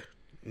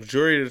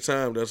majority of the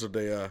time that's what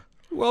they are.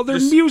 Well, they're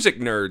music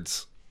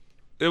nerds.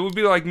 It would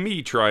be like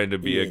me trying to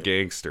be a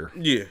gangster.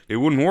 Yeah. It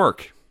wouldn't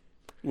work.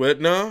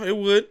 What? No, it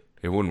would.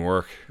 It wouldn't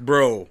work.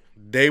 Bro,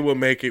 they will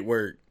make it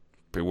work.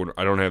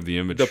 I don't have the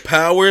image. The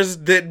powers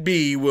that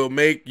be will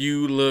make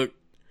you look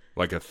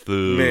like a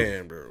thug.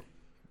 Man, bro.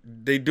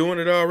 They doing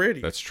it already.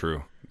 That's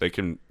true.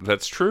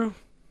 That's true.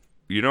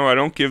 You know, I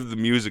don't give the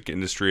music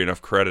industry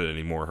enough credit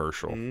anymore,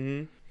 Herschel.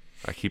 Mm-hmm.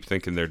 I keep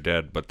thinking they're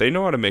dead, but they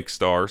know how to make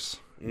stars.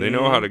 They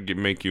know how to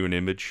make you an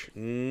image.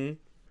 Mm-hmm.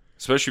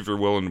 Especially if you're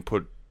willing to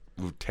put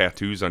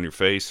tattoos on your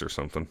face or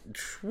something.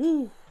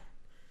 Woo.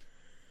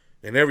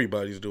 And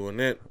everybody's doing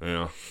that.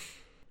 Yeah.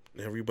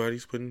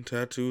 Everybody's putting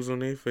tattoos on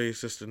their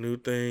face. It's the new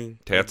thing.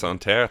 Tats on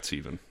tats,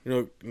 even. You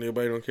know,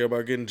 everybody don't care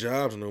about getting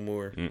jobs no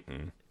more.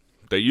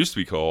 They used to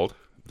be called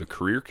the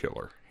career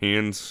killer.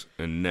 Hands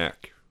and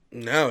neck.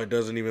 Now it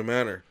doesn't even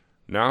matter.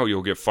 Now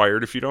you'll get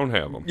fired if you don't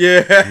have them.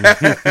 Yeah.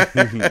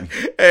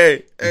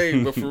 hey,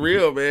 but for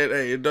real, man,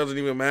 it doesn't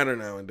even matter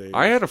nowadays.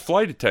 I had a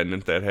flight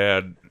attendant that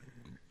had,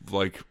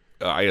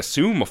 I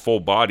assume a full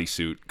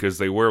bodysuit because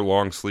they wear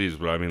long sleeves,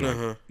 but I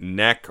mean,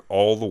 neck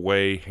all the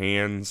way,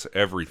 hands,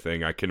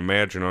 everything. I can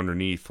imagine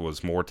underneath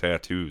was more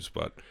tattoos,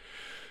 but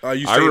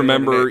I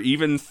remember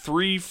even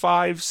 3,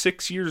 5,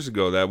 6 years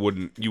ago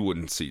you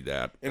wouldn't see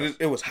that. And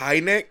it was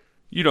high neck.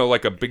 You know,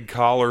 like a big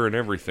collar and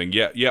everything.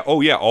 Yeah. Oh,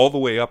 yeah, all the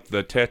way up.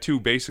 The tattoo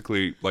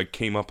basically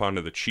came up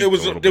onto the cheek. It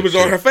was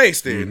on her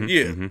face then.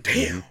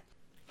 Damn.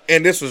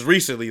 And this was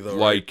recently though.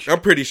 Right? I'm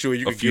pretty sure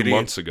you could get in a few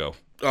months ago.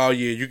 Oh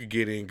yeah, you could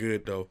get in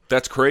good though.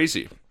 That's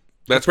crazy.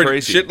 That's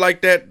crazy. Shit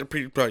like that,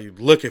 they're probably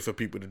looking for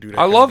people to do that.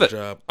 I love it.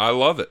 Job. I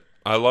love it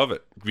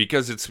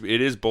because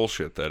it is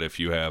bullshit that if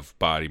you have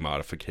body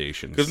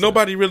modifications, because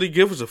nobody really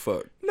gives a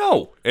fuck.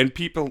 No, and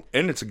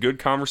it's a good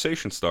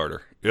conversation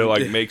starter.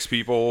 It makes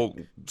people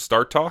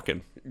start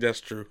talking.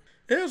 That's true.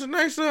 Yeah, it was a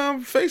nice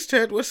face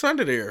tat with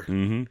under there.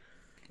 Mm-hmm.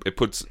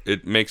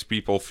 It makes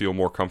people feel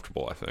more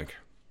comfortable, I think.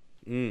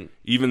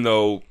 Even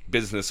though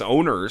business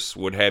owners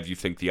would have you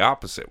think the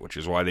opposite, which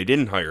is why they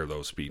didn't hire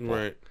those people.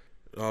 Right.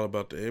 All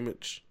about the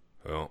image.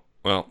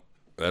 Well,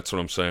 that's what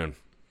I'm saying.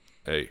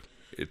 Hey,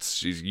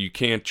 you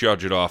can't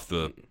judge it off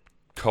the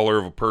color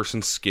of a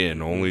person's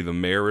skin, only the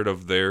merit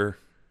of their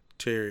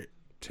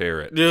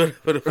Tear it.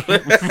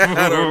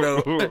 I don't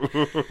know.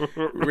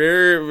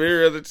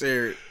 Very other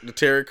tarot. The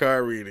tarot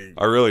card reading.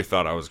 I really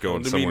thought I was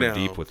going somewhere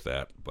deep with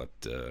that, but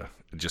it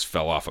just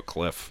fell off a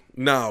cliff.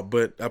 No,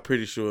 but I'm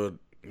pretty sure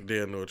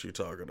they'll know what you're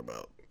talking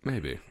about.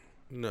 Maybe.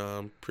 No,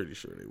 I'm pretty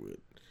sure they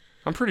would.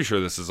 I'm pretty sure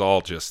this is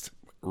all just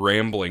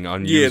rambling,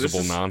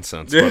 unusable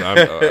nonsense, but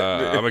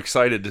I'm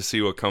excited to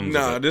see what comes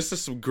of it. This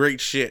is some great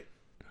shit.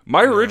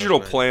 My original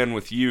plan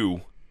with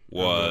you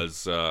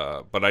was,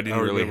 but I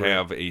didn't really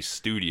have a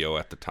studio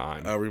at the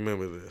time. I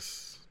remember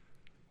this.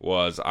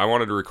 I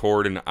wanted to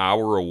record an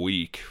hour a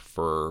week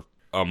for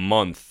a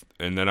month,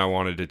 and then I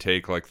wanted to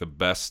take like the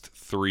best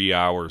 3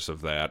 hours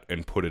of that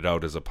and put it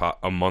out as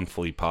a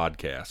monthly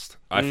podcast.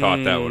 I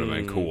thought that would have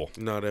been cool.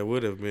 No, that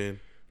would have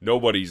been.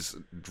 Nobody's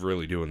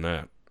really doing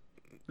that.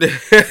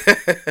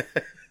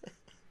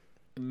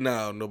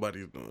 No,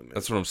 nobody's doing that.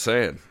 That's what I'm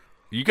saying.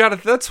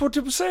 That's what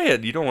I'm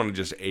saying. You don't want to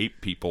just ape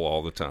people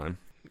all the time.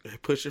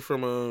 Push it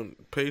from a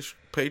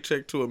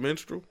paycheck to a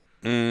minstrel.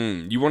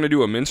 You want to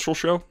do a minstrel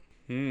show?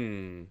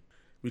 We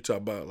talk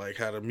about like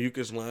how the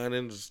mucus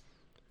lining is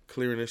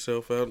clearing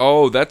itself out.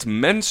 Oh, that's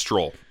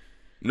menstrual.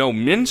 No,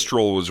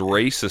 minstrel was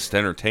racist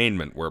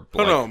entertainment.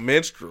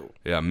 Minstrel.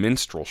 Yeah,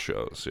 minstrel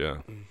shows. Yeah.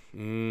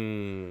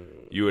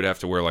 You would have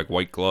to wear like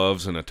white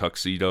gloves and a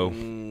tuxedo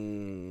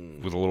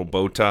with a little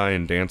bow tie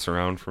and dance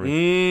around for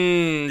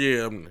me.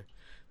 Yeah,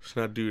 let's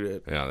not do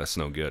that. Yeah, that's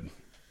no good.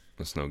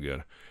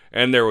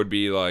 And there would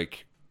be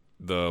like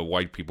the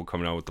white people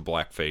coming out with the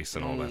black face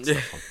and all that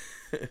stuff.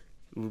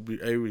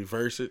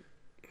 Reverse it.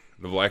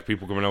 The black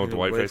people coming out with the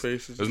white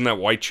faces. Isn't that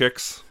White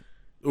Chicks?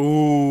 Ooh,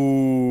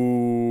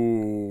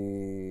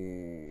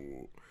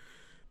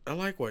 I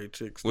like White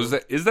Chicks. Though. Is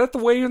that the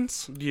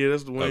Wayans? Yeah,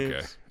 that's the Wayans.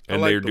 Okay,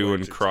 and they're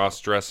doing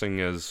cross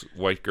dressing as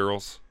white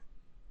girls.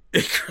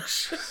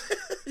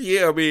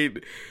 Yeah, I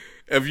mean,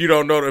 if you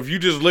don't know, if you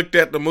just looked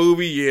at the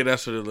movie, yeah,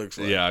 that's what it looks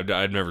like. Yeah,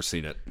 I've never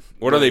seen it.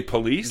 What are they,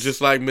 police? Just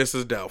like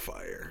Mrs.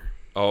 Doubtfire.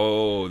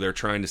 Oh, they're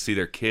trying to see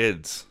their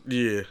kids.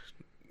 Yeah.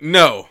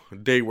 No,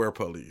 they were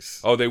police.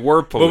 Oh, they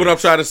were police. But what I'm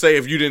trying to say,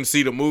 if you didn't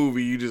see the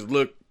movie, you just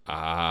look.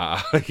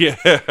 Yeah.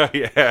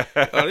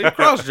 Oh, they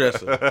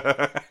cross-dressing.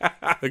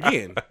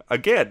 Again.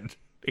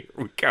 Here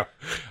we go.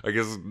 I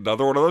guess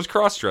another one of those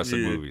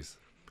cross-dressing movies.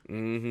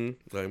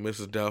 Like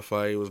Mrs.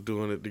 Doubtfire was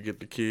doing it to get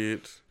the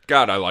kids.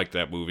 God, I like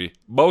that movie.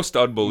 Most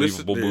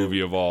unbelievable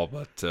movie of all,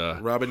 but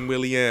Robin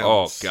Williams.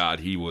 Oh God,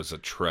 he was a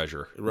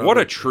treasure. What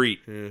a treat.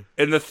 Yeah.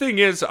 And the thing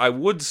is, I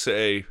would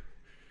say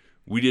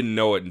we didn't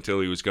know it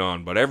until he was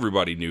gone, but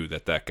everybody knew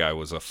that guy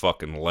was a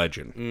fucking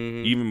legend,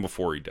 even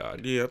before he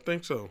died. Yeah, I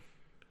think so.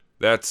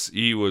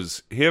 He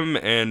was him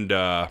and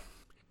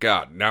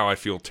God, now I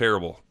feel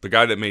terrible. The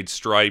guy that made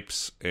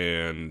Stripes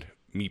and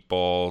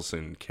Meatballs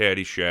and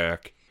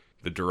Caddyshack,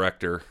 the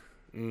director,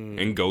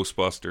 and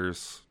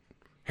Ghostbusters.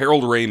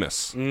 Harold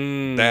Ramis.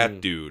 That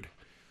dude.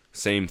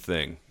 Same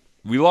thing.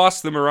 We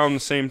lost them around the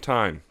same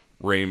time.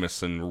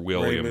 Ramis and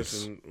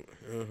Williams.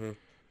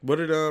 What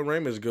did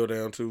Ramis go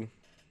down to?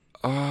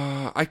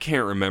 I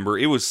can't remember.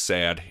 It was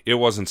sad. It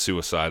wasn't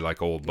suicide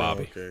like old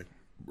Bobby. Oh, okay.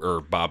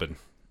 Or Bobbin.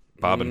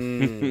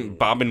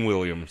 Bobbin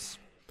Williams.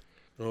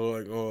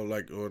 Or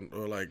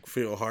like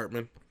Phil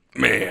Hartman.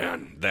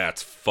 Man,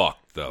 that's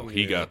fucked though. Yeah.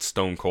 He got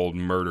stone cold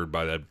murdered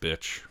by that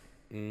bitch.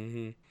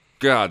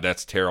 God,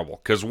 that's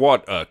terrible. Because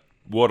what a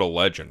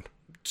legend.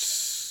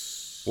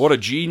 What a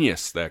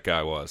genius that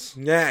guy was.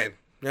 Yeah.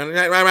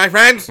 My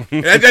friends,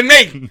 that's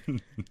me.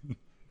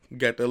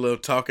 Got that little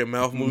talking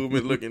mouth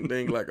movement looking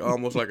thing, like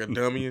almost like a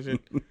dummy and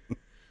shit.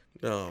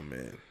 Oh,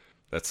 man.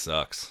 That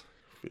sucks.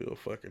 Feel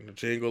fucking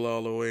Jingle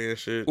All the Way and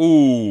shit.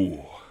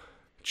 Ooh.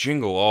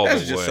 Jingle All the Way.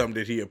 That's just something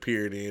that he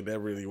appeared in. That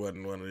really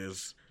wasn't one of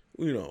his,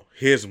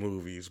 his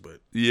movies. But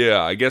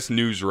yeah, I guess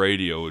News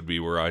Radio would be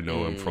where I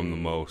know him from the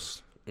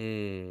most.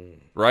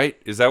 Right?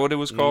 Is that what it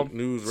was called?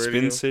 News Radio?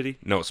 Spin City?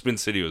 No, Spin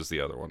City was the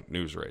other one.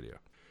 News Radio.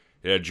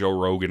 It had Joe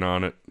Rogan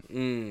on it.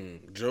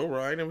 Joe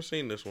Rogan? I never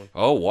seen this one.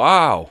 Oh,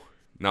 wow.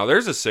 Now,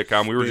 there's a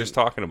sitcom. We were just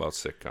talking about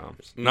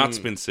sitcoms. Not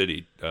Spin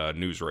City,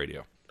 News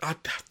Radio. I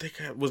think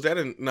was that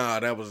in... Nah,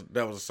 that was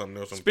something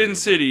else. Spin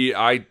City,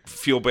 I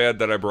feel bad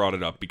that I brought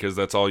it up because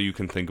that's all you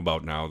can think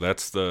about now.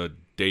 That's the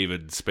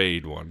David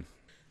Spade one.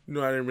 I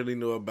didn't really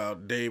know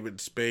about David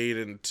Spade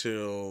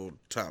until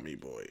Tommy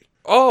Boy.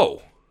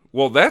 Oh,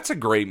 well, that's a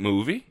great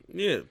movie.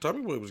 Yeah,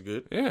 Tommy Boy was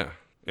good. Yeah,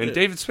 and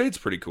David Spade's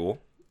pretty cool.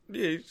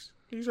 Yeah,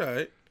 He's all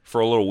right.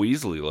 For a little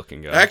Weasley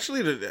looking guy.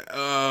 Actually,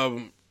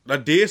 I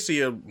did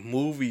see a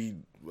movie,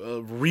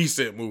 a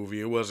recent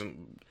movie. It was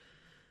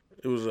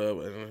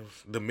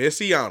The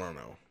Missy. I don't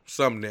know,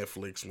 some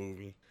Netflix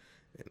movie.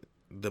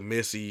 The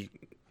Missy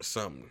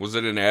something. Was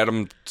it an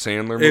Adam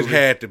Sandler movie? It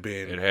had to be.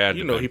 It had to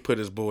You know, been. he put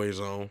his boys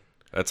on.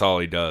 That's all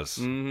he does.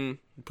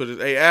 Mm-hmm.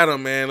 Hey,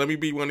 Adam, man, let me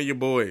be one of your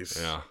boys.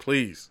 Yeah.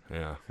 Please.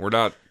 Yeah. We're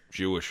not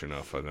Jewish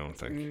enough, I don't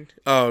think.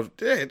 Oh,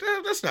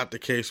 that's not the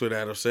case with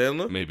Adam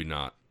Sandler. Maybe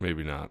not.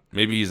 Maybe not.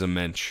 Maybe he's a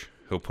mensch.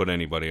 He'll put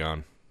anybody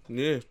on.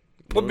 Yeah.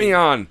 Put me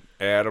on,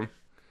 Adam.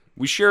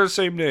 We share the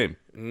same name.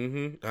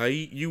 Mm-hmm. I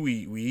eat, you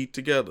eat. We eat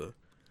together.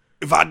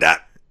 If I die,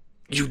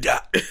 you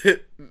die.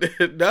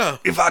 No.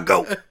 If I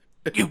go,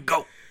 you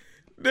go.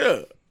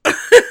 No.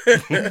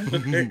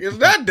 It's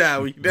not die.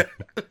 We die.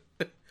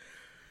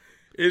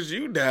 It's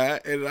you die,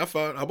 and I'm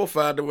gonna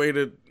find a way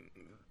to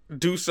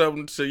do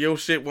something so your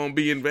shit won't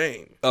be in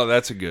vain. Oh,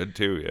 that's a good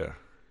too, yeah.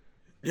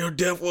 Your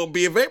death won't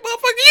be in vain.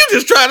 Motherfucker, you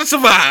just trying to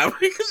survive.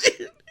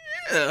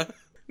 Yeah.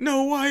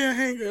 No wire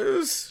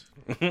hangers.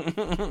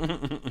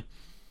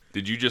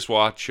 Did you just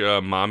watch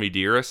Mommy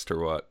Dearest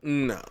or what?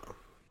 No.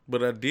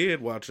 But I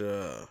did watch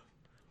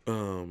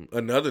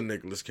another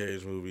Nicolas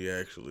Cage movie,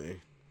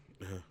 actually.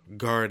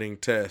 Guarding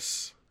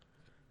Tess.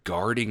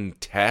 Guarding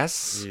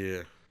Tess?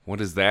 Yeah. What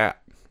is that?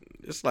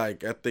 It's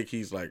like, I think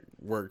he's like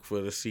worked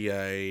for the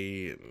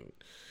CIA and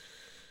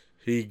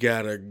he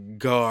got a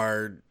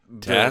guard.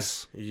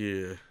 Tess?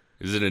 Yeah.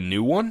 Is it a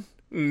new one?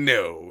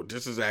 No.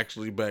 This is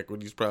actually back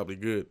when he's probably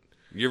good.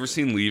 You ever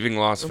seen Leaving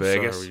Las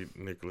Vegas? Sorry,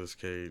 Nicolas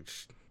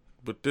Cage.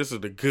 But this is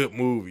the good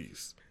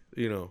movies.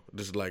 You know,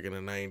 just like in the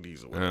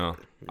 90s or whatever. Yeah.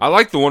 I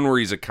like the one where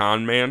he's a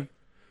con man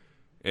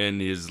and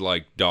his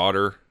like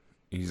daughter,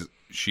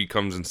 she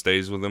comes and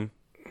stays with him.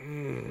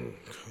 You're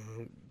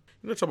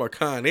not talking about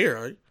Con Air,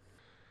 right?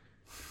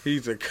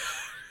 He's a... What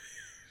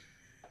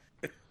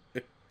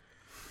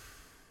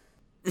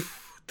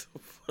the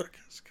fuck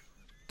is going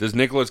on? Does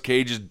Nicolas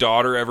Cage's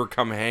daughter ever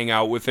come hang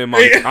out with him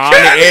on Con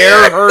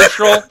Air,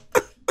 Herschel?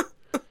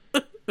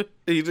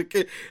 He's a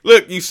kid.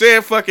 Look, you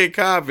said fucking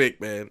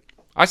convict, man.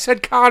 I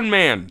said con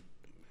man.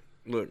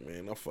 Look,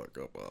 man, I fuck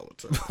up all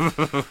the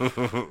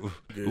time.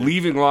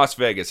 Leaving Las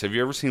Vegas. Have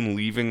you ever seen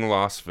Leaving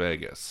Las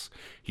Vegas?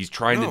 He's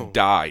trying to No.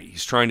 die.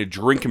 He's trying to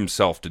drink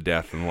himself to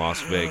death in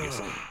Las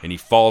Vegas. And he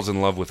falls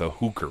in love with a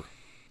hooker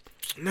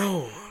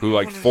No. who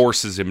like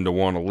forces him to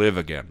want to live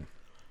again.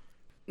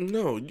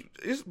 No.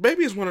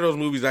 Maybe it's one of those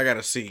movies I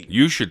gotta see.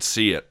 You should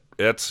see it.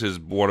 That's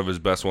one of his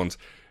best ones.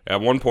 At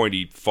one point,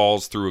 he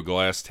falls through a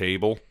glass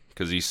table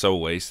because he's so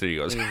wasted. He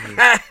goes,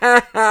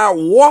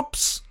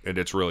 whoops. And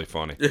it's really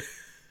funny.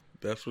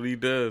 That's what he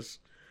does.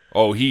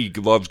 Oh, he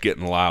loves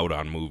getting loud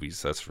on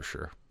movies, that's for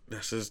sure.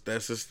 That's his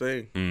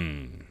thing.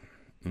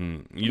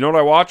 You know what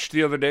I watched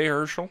the other day,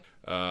 Herschel?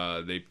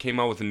 They came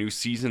out with a new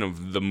season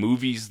of The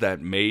Movies That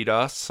Made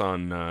Us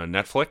on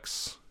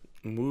Netflix.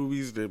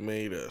 Movies that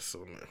made us.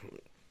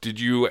 Did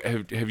you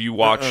have you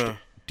watched?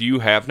 Do you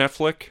have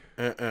Netflix?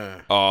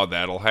 Oh,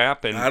 that'll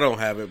happen. I don't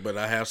have it, but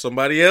I have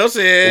somebody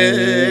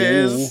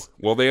else's.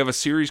 Well, they have a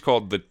series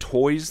called The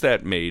Toys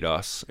That Made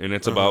Us, and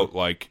it's about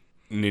like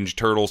Ninja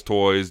Turtles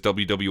toys,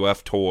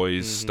 WWF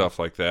toys, stuff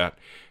like that.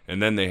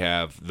 And then they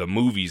have The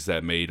Movies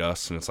That Made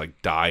Us, and it's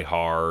like Die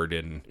Hard,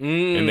 and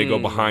they go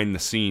behind the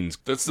scenes.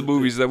 That's the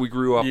movies that we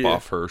grew up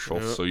off,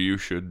 Herschel. Yeah. So you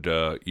should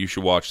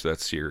watch that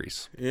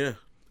series. Yeah.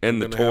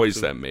 And The Toys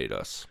That Made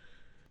Us.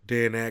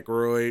 Dan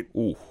Aykroyd.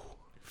 Ooh,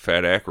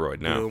 Fat Aykroyd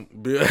now.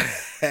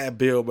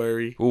 Bill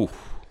Murray. Ooh,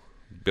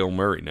 Bill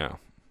Murray now.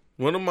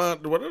 One of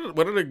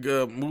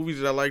the movies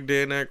that I like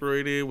Dan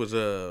Aykroyd in was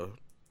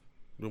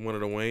one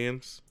of the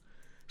Wayans,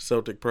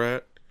 Celtic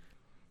Pride.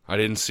 I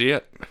didn't see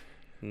it.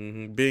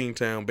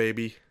 Beantown,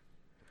 baby.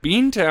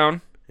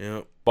 Beantown?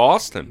 Yep.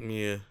 Boston.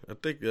 Yeah. I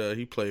think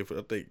he played for,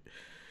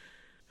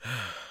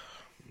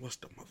 what's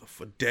the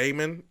motherfucker?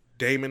 Damon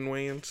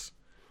Wayans.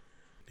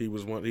 He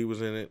was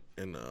in it,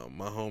 and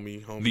my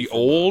homie. The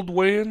old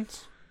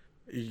Wayans?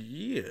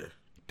 Yeah.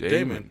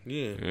 Damon.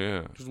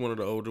 Yeah. Just one of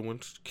the older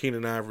ones.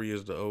 Keenan Ivory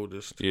is the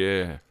oldest.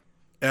 Yeah.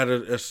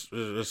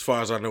 As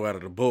far as I know, out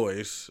of the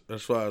boys.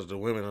 As far as the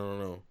women, I don't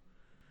know.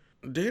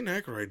 Dan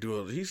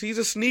Aykroyd he's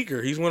a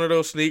sneaker. He's one of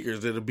those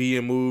sneakers that'll be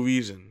in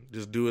movies and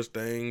just do his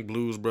thing.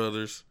 Blues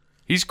Brothers.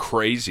 He's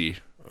crazy.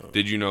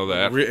 Did you know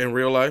that? In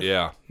real life?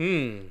 Yeah.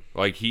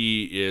 Like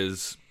he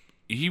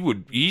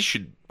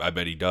should, I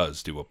bet he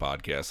does do a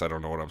podcast. I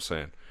don't know what I'm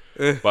saying.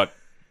 But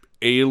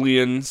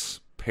aliens,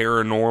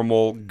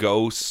 paranormal,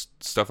 ghosts,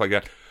 stuff like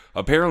that.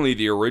 Apparently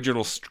the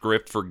original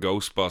script for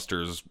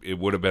Ghostbusters, it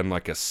would have been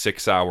like a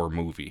 6-hour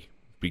movie.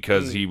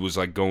 Because he was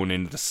like going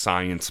into the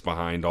science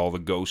behind all the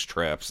ghost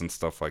traps and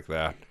stuff like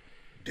that.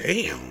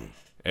 Damn.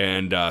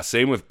 And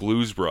same with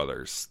Blues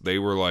Brothers. They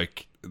were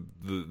like,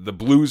 the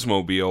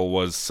Bluesmobile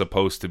was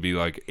supposed to be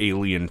like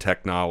alien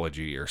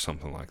technology or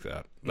something like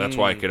that. That's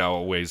why it could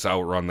always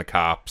outrun the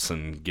cops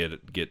and get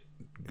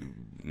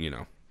you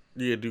know.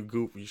 Yeah, do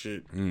goofy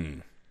shit.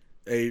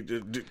 Hey,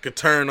 could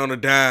turn on a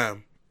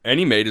dime. And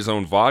he made his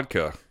own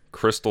vodka.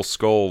 Crystal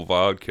Skull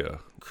vodka.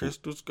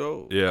 Crystal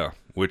Skull. Yeah,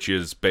 which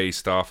is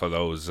based off of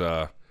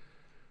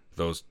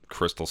those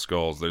crystal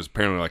skulls. There's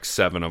apparently like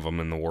 7 of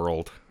them in the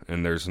world,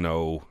 and there's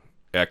no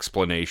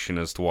explanation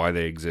as to why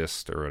they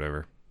exist or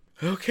whatever.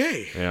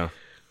 Okay. Yeah.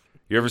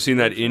 You ever seen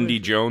that Indy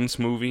Jones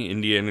movie,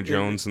 Indiana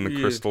Jones and the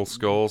Crystal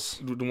Skulls?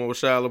 The one with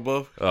Shia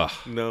LaBeouf? Ugh.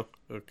 No?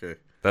 Okay.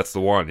 That's the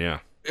one, yeah.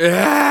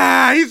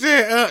 He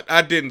said,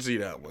 I didn't see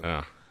that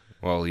one.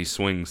 Well, he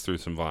swings through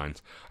some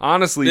vines.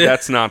 Honestly,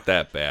 that's not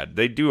that bad.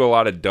 They do a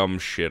lot of dumb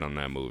shit on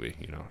that movie,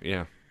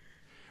 yeah.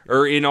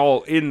 Or in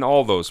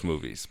all those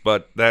movies,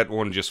 but that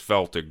one just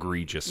felt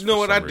egregious. You know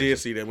what? I reason. did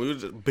see that movie.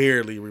 Just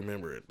barely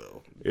remember it,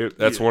 though.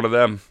 That's one of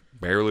them.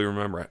 Barely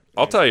remember it.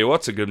 I'll tell you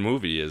what's a good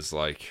movie is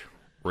like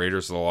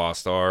Raiders of the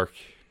Lost Ark.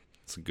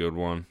 It's a good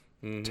one.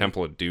 Mm-hmm.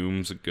 Temple of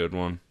Doom's a good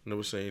one.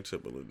 Never seen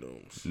Temple of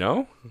Dooms.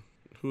 No?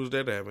 Who's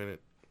that having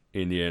it?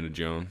 Indiana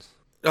Jones.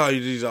 Oh,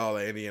 these all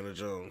Indiana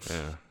Jones.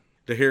 Yeah.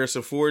 The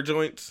Harrison Ford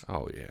joints.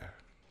 Oh yeah.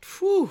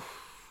 Whew.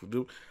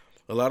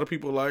 A lot of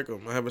people like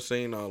them. I haven't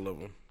seen all of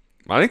them.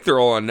 I think they're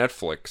all on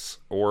Netflix,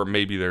 or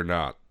maybe they're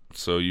not.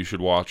 So you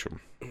should watch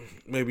them.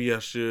 Maybe I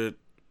should,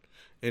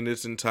 in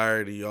its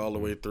entirety, all the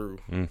way through.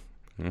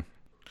 Mm-hmm.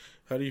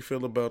 How do you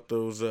feel about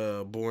those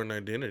Born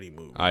Identity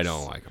movies? I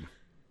don't like them.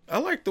 I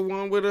like the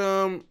one with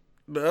the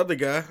other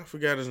guy. I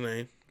forgot his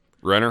name.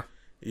 Renner?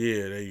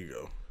 Yeah, there you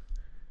go.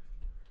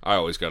 I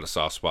always got a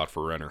soft spot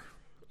for Renner.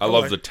 I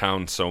love The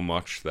Town so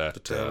much that The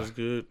Town is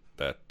good.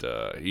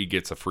 That he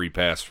gets a free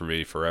pass for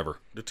me forever.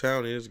 The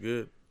Town is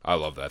good. I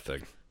love that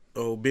thing.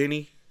 Oh,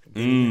 Benny.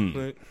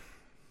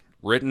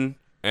 Written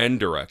and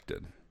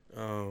directed.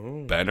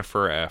 Oh.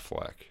 Bennifer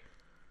Affleck.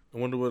 I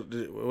wonder what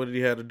did he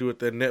have to do with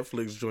that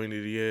Netflix joint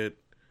that he had.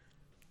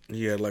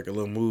 He had like a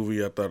little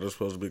movie I thought it was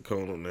supposed to be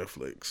called on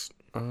Netflix.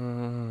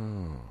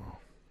 Oh.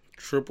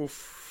 Triple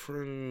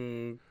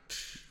Friend.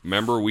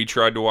 Remember we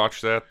tried to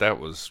watch that? That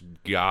was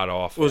god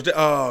awful. Was that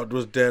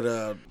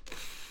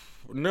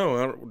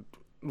no,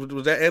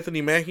 was that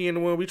Anthony Mackie in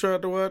the one we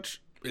tried to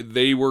watch?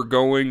 They were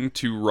going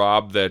to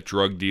rob that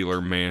drug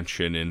dealer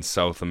mansion in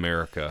South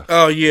America.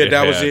 Oh yeah,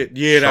 that was it.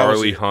 Yeah, that was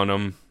Charlie it.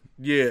 Hunnam.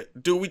 Yeah,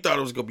 dude, we thought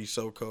it was gonna be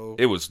so cold.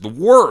 It was the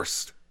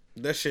worst.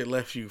 That shit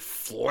left you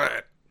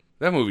flat.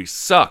 That movie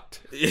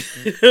sucked.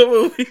 That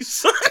movie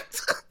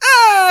sucked.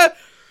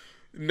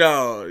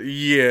 No,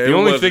 yeah. The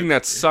only thing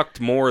that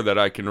sucked more that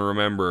I can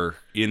remember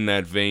in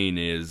that vein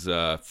is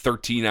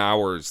 13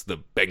 Hours, the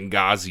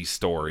Benghazi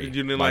story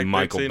by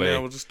Michael Bay. 13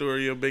 Hours, the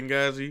story of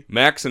Benghazi?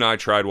 Max and I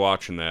tried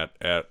watching that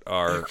at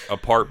our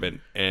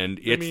apartment, and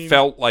it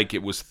felt like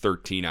it was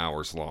 13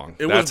 hours long.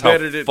 That's how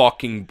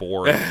fucking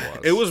boring it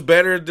was. It was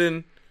better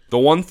than... The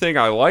one thing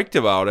I liked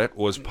about it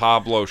was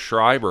Pablo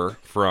Schreiber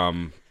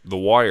from The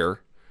Wire,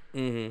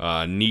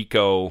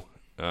 Nico...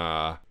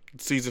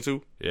 Season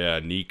 2? Yeah,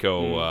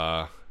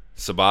 Nico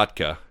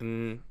Sabatka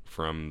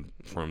from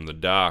the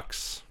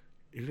Docs.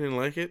 You didn't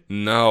like it?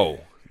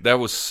 No. That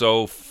was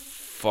so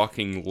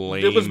fucking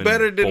lame. It was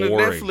better than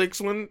boring. the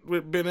Netflix one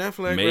with Ben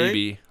Affleck,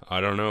 Maybe. right?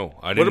 I don't know.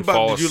 I didn't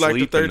fall asleep. Did you like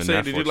the third scene?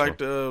 Netflix Did you like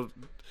the...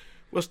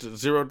 What's the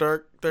Zero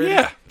Dark 30?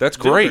 Yeah, that's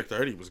Zero great.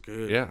 Dark 30 was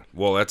good. Yeah.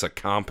 Well, that's a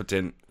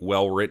competent,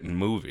 well-written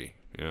movie.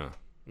 Yeah.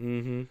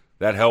 Mm-hmm.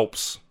 That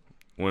helps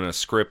when a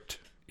script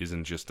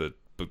isn't just a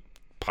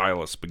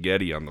pile of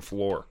spaghetti on the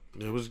floor.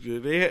 It was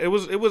good. It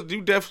was.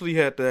 You definitely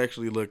had to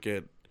actually look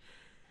at.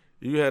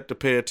 You had to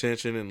pay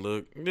attention and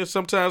look.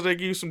 Sometimes they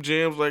give you some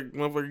gems, like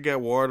motherfucker got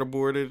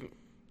waterboarded.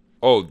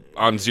 Oh,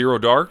 on Zero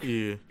Dark?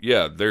 Yeah.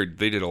 Yeah, they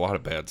did a lot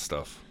of bad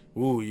stuff.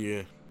 Ooh,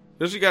 yeah.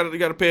 You got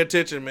to pay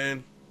attention,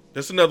 man.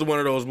 That's another one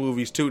of those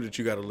movies too that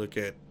you got to look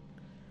at.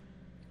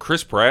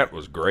 Chris Pratt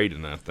was great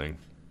in that thing.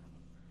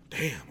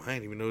 Damn, I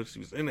didn't even notice he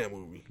was in that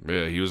movie.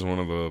 Yeah, he was one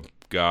of the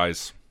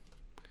guys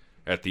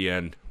at the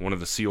end, one of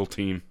the SEAL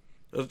team.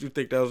 Do you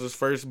think that was his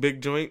first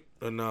big joint?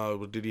 Or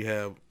no, did he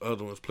have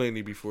other ones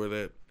plenty before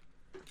that?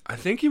 I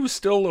think he was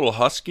still a little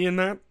husky in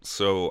that,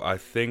 so I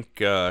think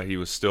he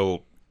was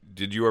still...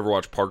 Did you ever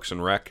watch Parks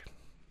and Rec?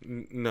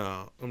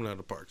 No, I'm not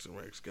a Parks and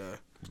Rec guy.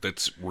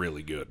 That's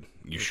really good.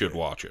 You should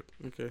watch it.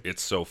 Okay.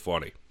 It's so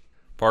funny.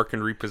 Park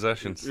and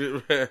Repossessions.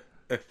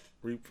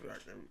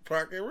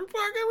 Park and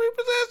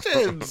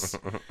Repossessions.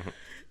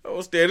 I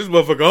will stay at this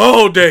motherfucker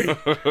all day.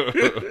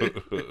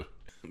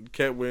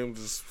 Cat Williams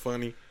is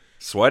funny.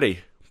 Sweaty,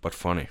 but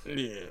funny.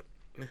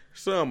 Yeah.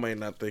 Some may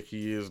not think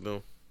he is,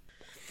 though.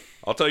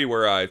 I'll tell you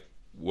where I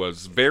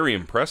was very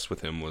impressed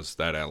with him was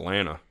that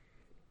Atlanta.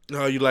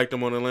 Oh, you liked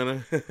him on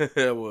Atlanta?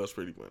 That was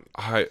pretty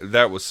funny.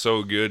 That was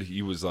so good.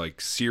 He was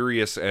like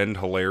serious and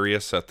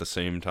hilarious at the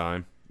same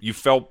time. You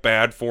felt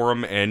bad for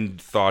him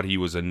and thought he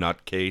was a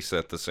nutcase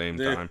at the same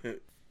time.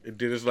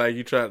 Did it's like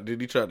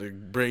did he try to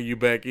bring you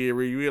back in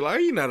where you were like,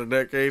 he's not a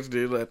nutcase?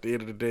 Did at the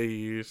end of the day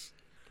he is.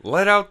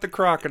 Let out the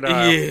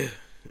crocodile. Yeah.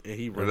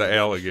 And or the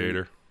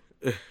alligator.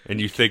 And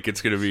you think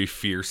it's going to be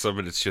fearsome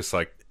and it's just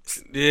like,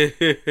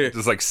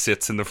 just like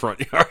sits in the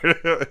front yard.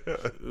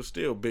 It's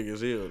still big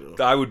as hell,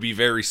 though. I would be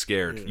very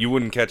scared. Yeah. You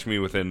wouldn't catch me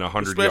within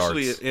 100 yards.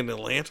 Especially in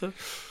Atlanta.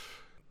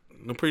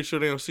 I'm pretty sure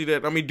they don't see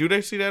that. I mean, do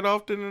they see that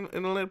often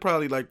in Atlanta?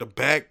 Probably like the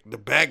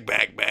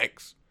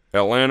backs.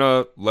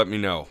 Atlanta, let me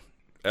know.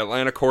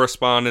 Atlanta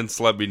correspondents,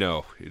 let me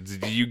know.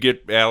 Do you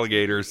get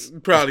alligators?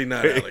 Probably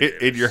not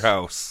alligators. In your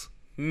house?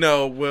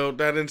 No, well,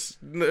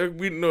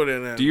 we know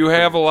that now. Do you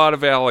have a lot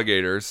of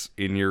alligators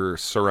in your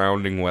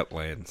surrounding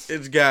wetlands?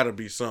 It's got to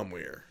be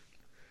somewhere.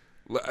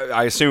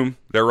 I assume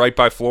they're right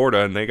by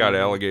Florida, and they got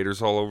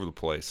alligators all over the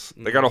place.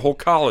 They got a whole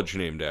college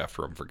named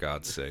after them, for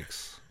God's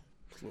sakes.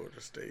 Florida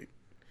State.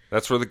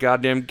 That's where the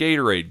goddamn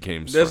Gatorade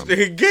came from. That's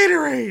the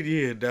Gatorade,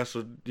 yeah. That's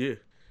what, yeah.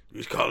 We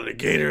was calling it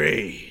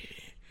Gatorade.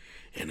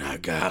 And our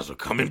guys will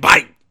come and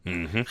bite.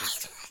 Mm-hmm.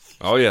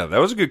 Oh, yeah, that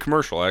was a good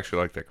commercial. I actually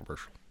like that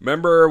commercial.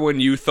 Remember when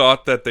you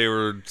thought that they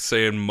were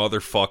saying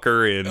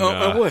motherfucker in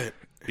what?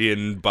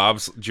 In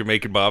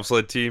Jamaican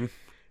bobsled team?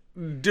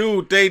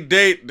 Dude,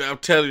 they I'm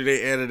telling you,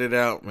 they edited it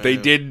out, man. They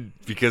did,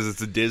 because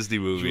it's a Disney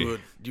movie.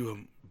 You a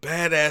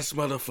badass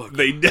motherfucker.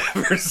 They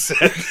never said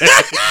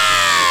that.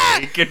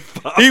 He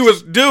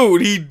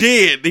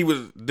did. They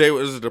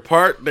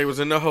was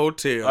in the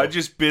hotel. I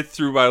just bit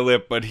through my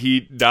lip, but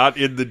he not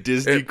in the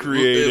Disney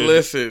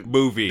created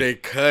movie. They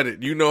cut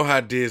it. You know how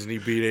Disney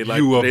be. They like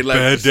you a they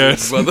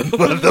badass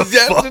motherfucker.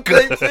 That's what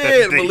they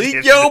said.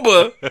 Malik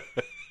Yoba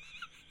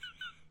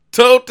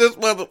told this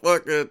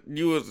motherfucker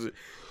you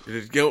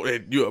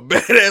a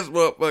badass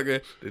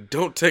motherfucker that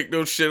don't take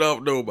no shit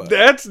off nobody.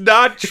 That's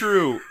not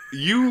true.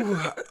 You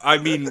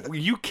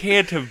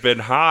can't have been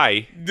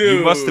high. Dude.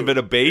 You must have been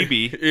a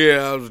baby.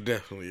 Yeah, I was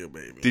definitely a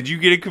baby. Did you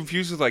get it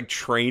confused with like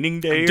Training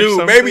Day or Dude,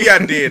 something? maybe I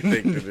did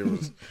think that it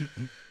was.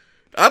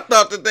 I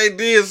thought that they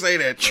did say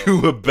that. Though.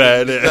 You a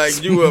badass.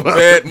 Like, you a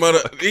bad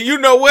mother. You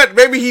know what?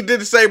 Maybe he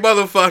didn't say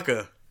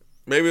motherfucker.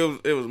 Maybe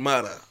it was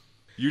mother.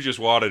 You just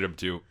wanted him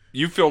to.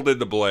 You filled in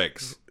the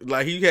blanks.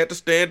 Like, he had to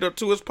stand up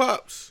to his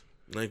pops.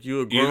 Like, you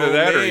a grown man. Either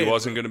that or he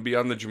wasn't going to be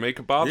on the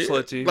Jamaica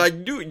bobsled team.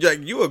 Like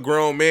you a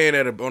grown man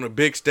on a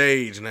big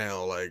stage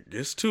now. Like,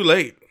 it's too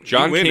late.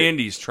 John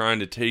Candy's trying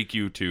to take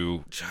you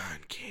to John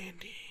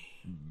Candy.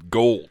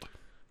 Gold.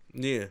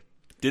 Yeah.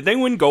 Did they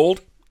win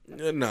gold?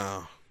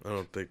 No, I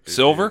don't think they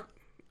Silver?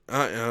 did.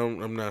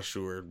 I'm not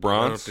sure.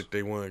 Bronze? I don't think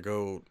they won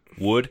gold.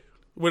 Wood?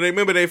 Well,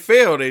 remember they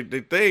failed. They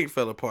thing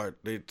fell apart.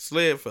 Their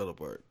sled fell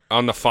apart.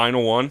 On the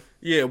final one?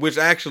 Yeah, which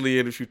actually,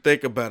 if you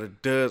think about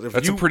it, does.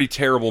 That's a pretty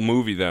terrible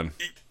movie then.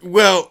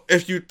 Well,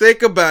 if you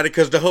think about it,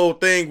 because the whole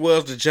thing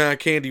was that John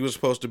Candy was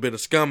supposed to have been a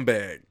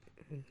scumbag.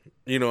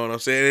 You know what I'm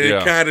saying? And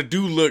it kind of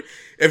do look,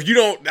 if you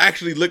don't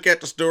actually look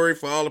at the story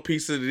for all the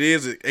pieces it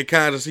is, it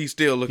kind of, he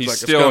still looks like a scumbag.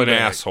 He's still an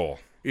asshole.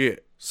 Yeah.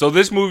 So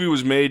this movie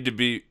was made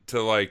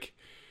to like,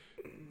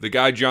 the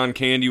guy John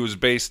Candy was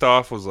based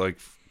off was like,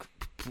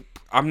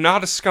 I'm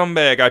not a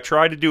scumbag. I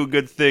tried to do a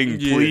good thing.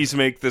 Yeah. Please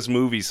make this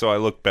movie so I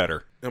look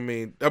better. I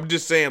mean, I'm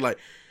just saying, like,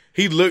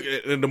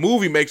 and the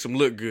movie makes him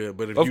look good,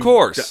 but of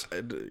course,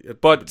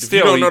 but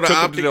still, he took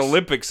him to the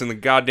Olympics and the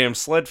goddamn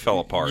sled fell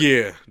apart.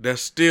 Yeah, that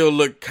still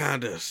look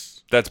kind of.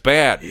 That's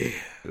bad. Yeah,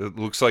 it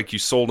looks like you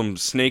sold him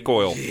snake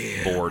oil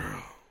board. Bro.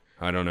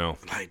 I don't know.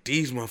 Like,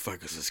 these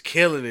motherfuckers is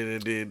killing it,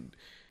 and then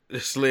the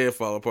sled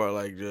fall apart.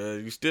 Like,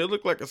 you still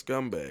look like a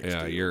scumbag.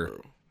 Yeah,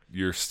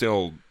 you're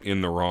still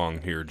in the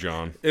wrong here,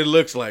 John. It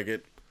looks like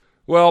it.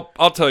 Well,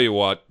 I'll tell you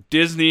what.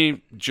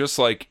 Disney,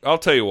 I'll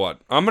tell you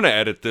what. I'm going to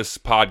edit this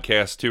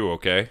podcast too,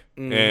 okay?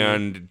 Mm-hmm.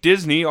 And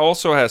Disney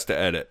also has to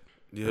edit.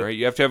 Yep. Right?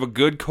 You have to have a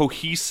good,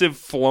 cohesive,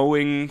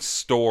 flowing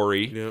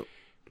story. Yep.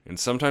 And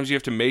sometimes you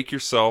have to make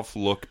yourself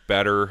look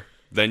better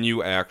than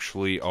you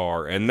actually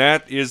are. And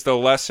that is the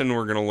lesson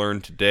we're going to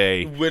learn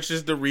today. Which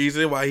is the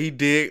reason why he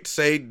did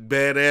say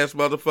badass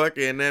motherfucker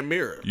in that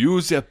mirror.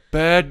 Use a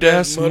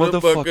badass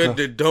motherfucker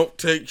that don't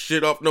take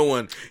shit off no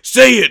one.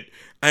 Say it!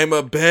 I'm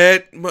a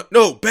badass!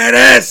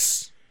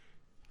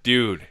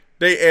 Dude.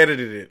 They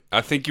edited it.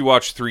 I think you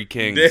watched Three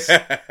Kings.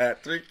 Yeah,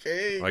 Three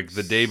Kings. Like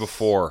the day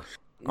before.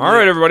 All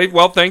right, everybody.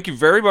 Well, thank you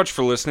very much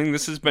for listening.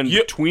 This has been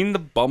Between the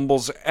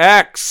Bumbles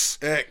X.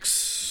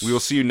 We will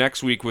see you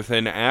next week with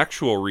an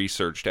actual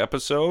researched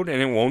episode, and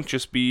it won't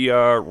just be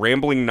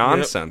rambling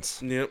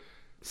nonsense. Yep.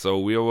 So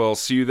we will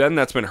see you then.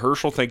 That's been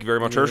Herschel. Thank you very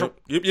much, Herschel.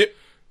 Yep.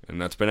 And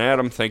that's been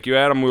Adam. Thank you,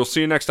 Adam. We'll see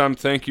you next time.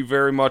 Thank you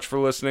very much for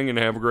listening, and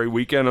have a great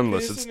weekend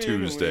unless it's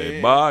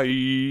Tuesday. Bye.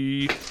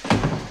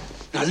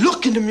 Now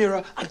look in the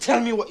mirror and tell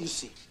me what you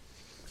see.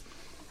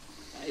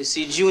 I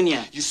see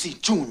Junior. You see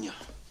Junior.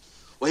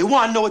 Well, you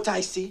want to know what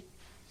I see?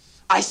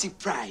 I see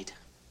pride.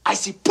 I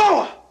see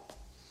power.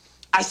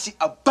 I see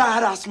a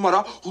badass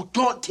mother who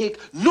don't take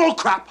no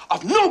crap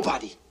of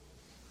nobody.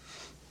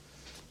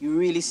 You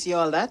really see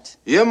all that?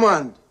 Yeah,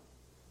 man.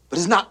 But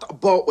it's not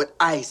about what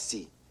I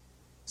see.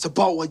 It's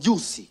about what you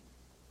see.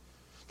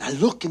 Now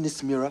look in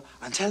this mirror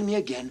and tell me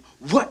again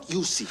what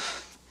you see.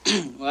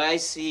 Well, I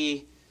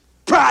see...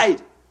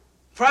 Pride.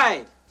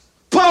 Pride.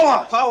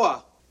 Power.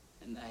 Power.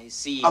 And I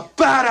see... a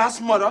badass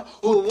mother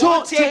who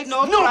don't take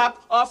no crap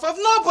off of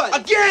nobody.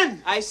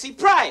 Again. I see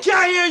pride.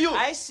 Can't hear you.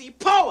 I see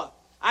power.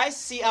 I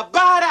see a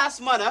badass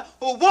mother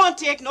who won't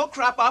take no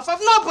crap off of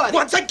nobody.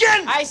 Once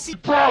again! I see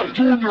Pride,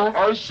 Junior,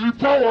 I see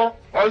power.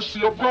 I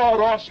see a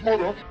badass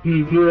mother.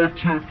 He won't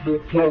take no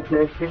crap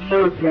off of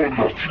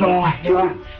nobody.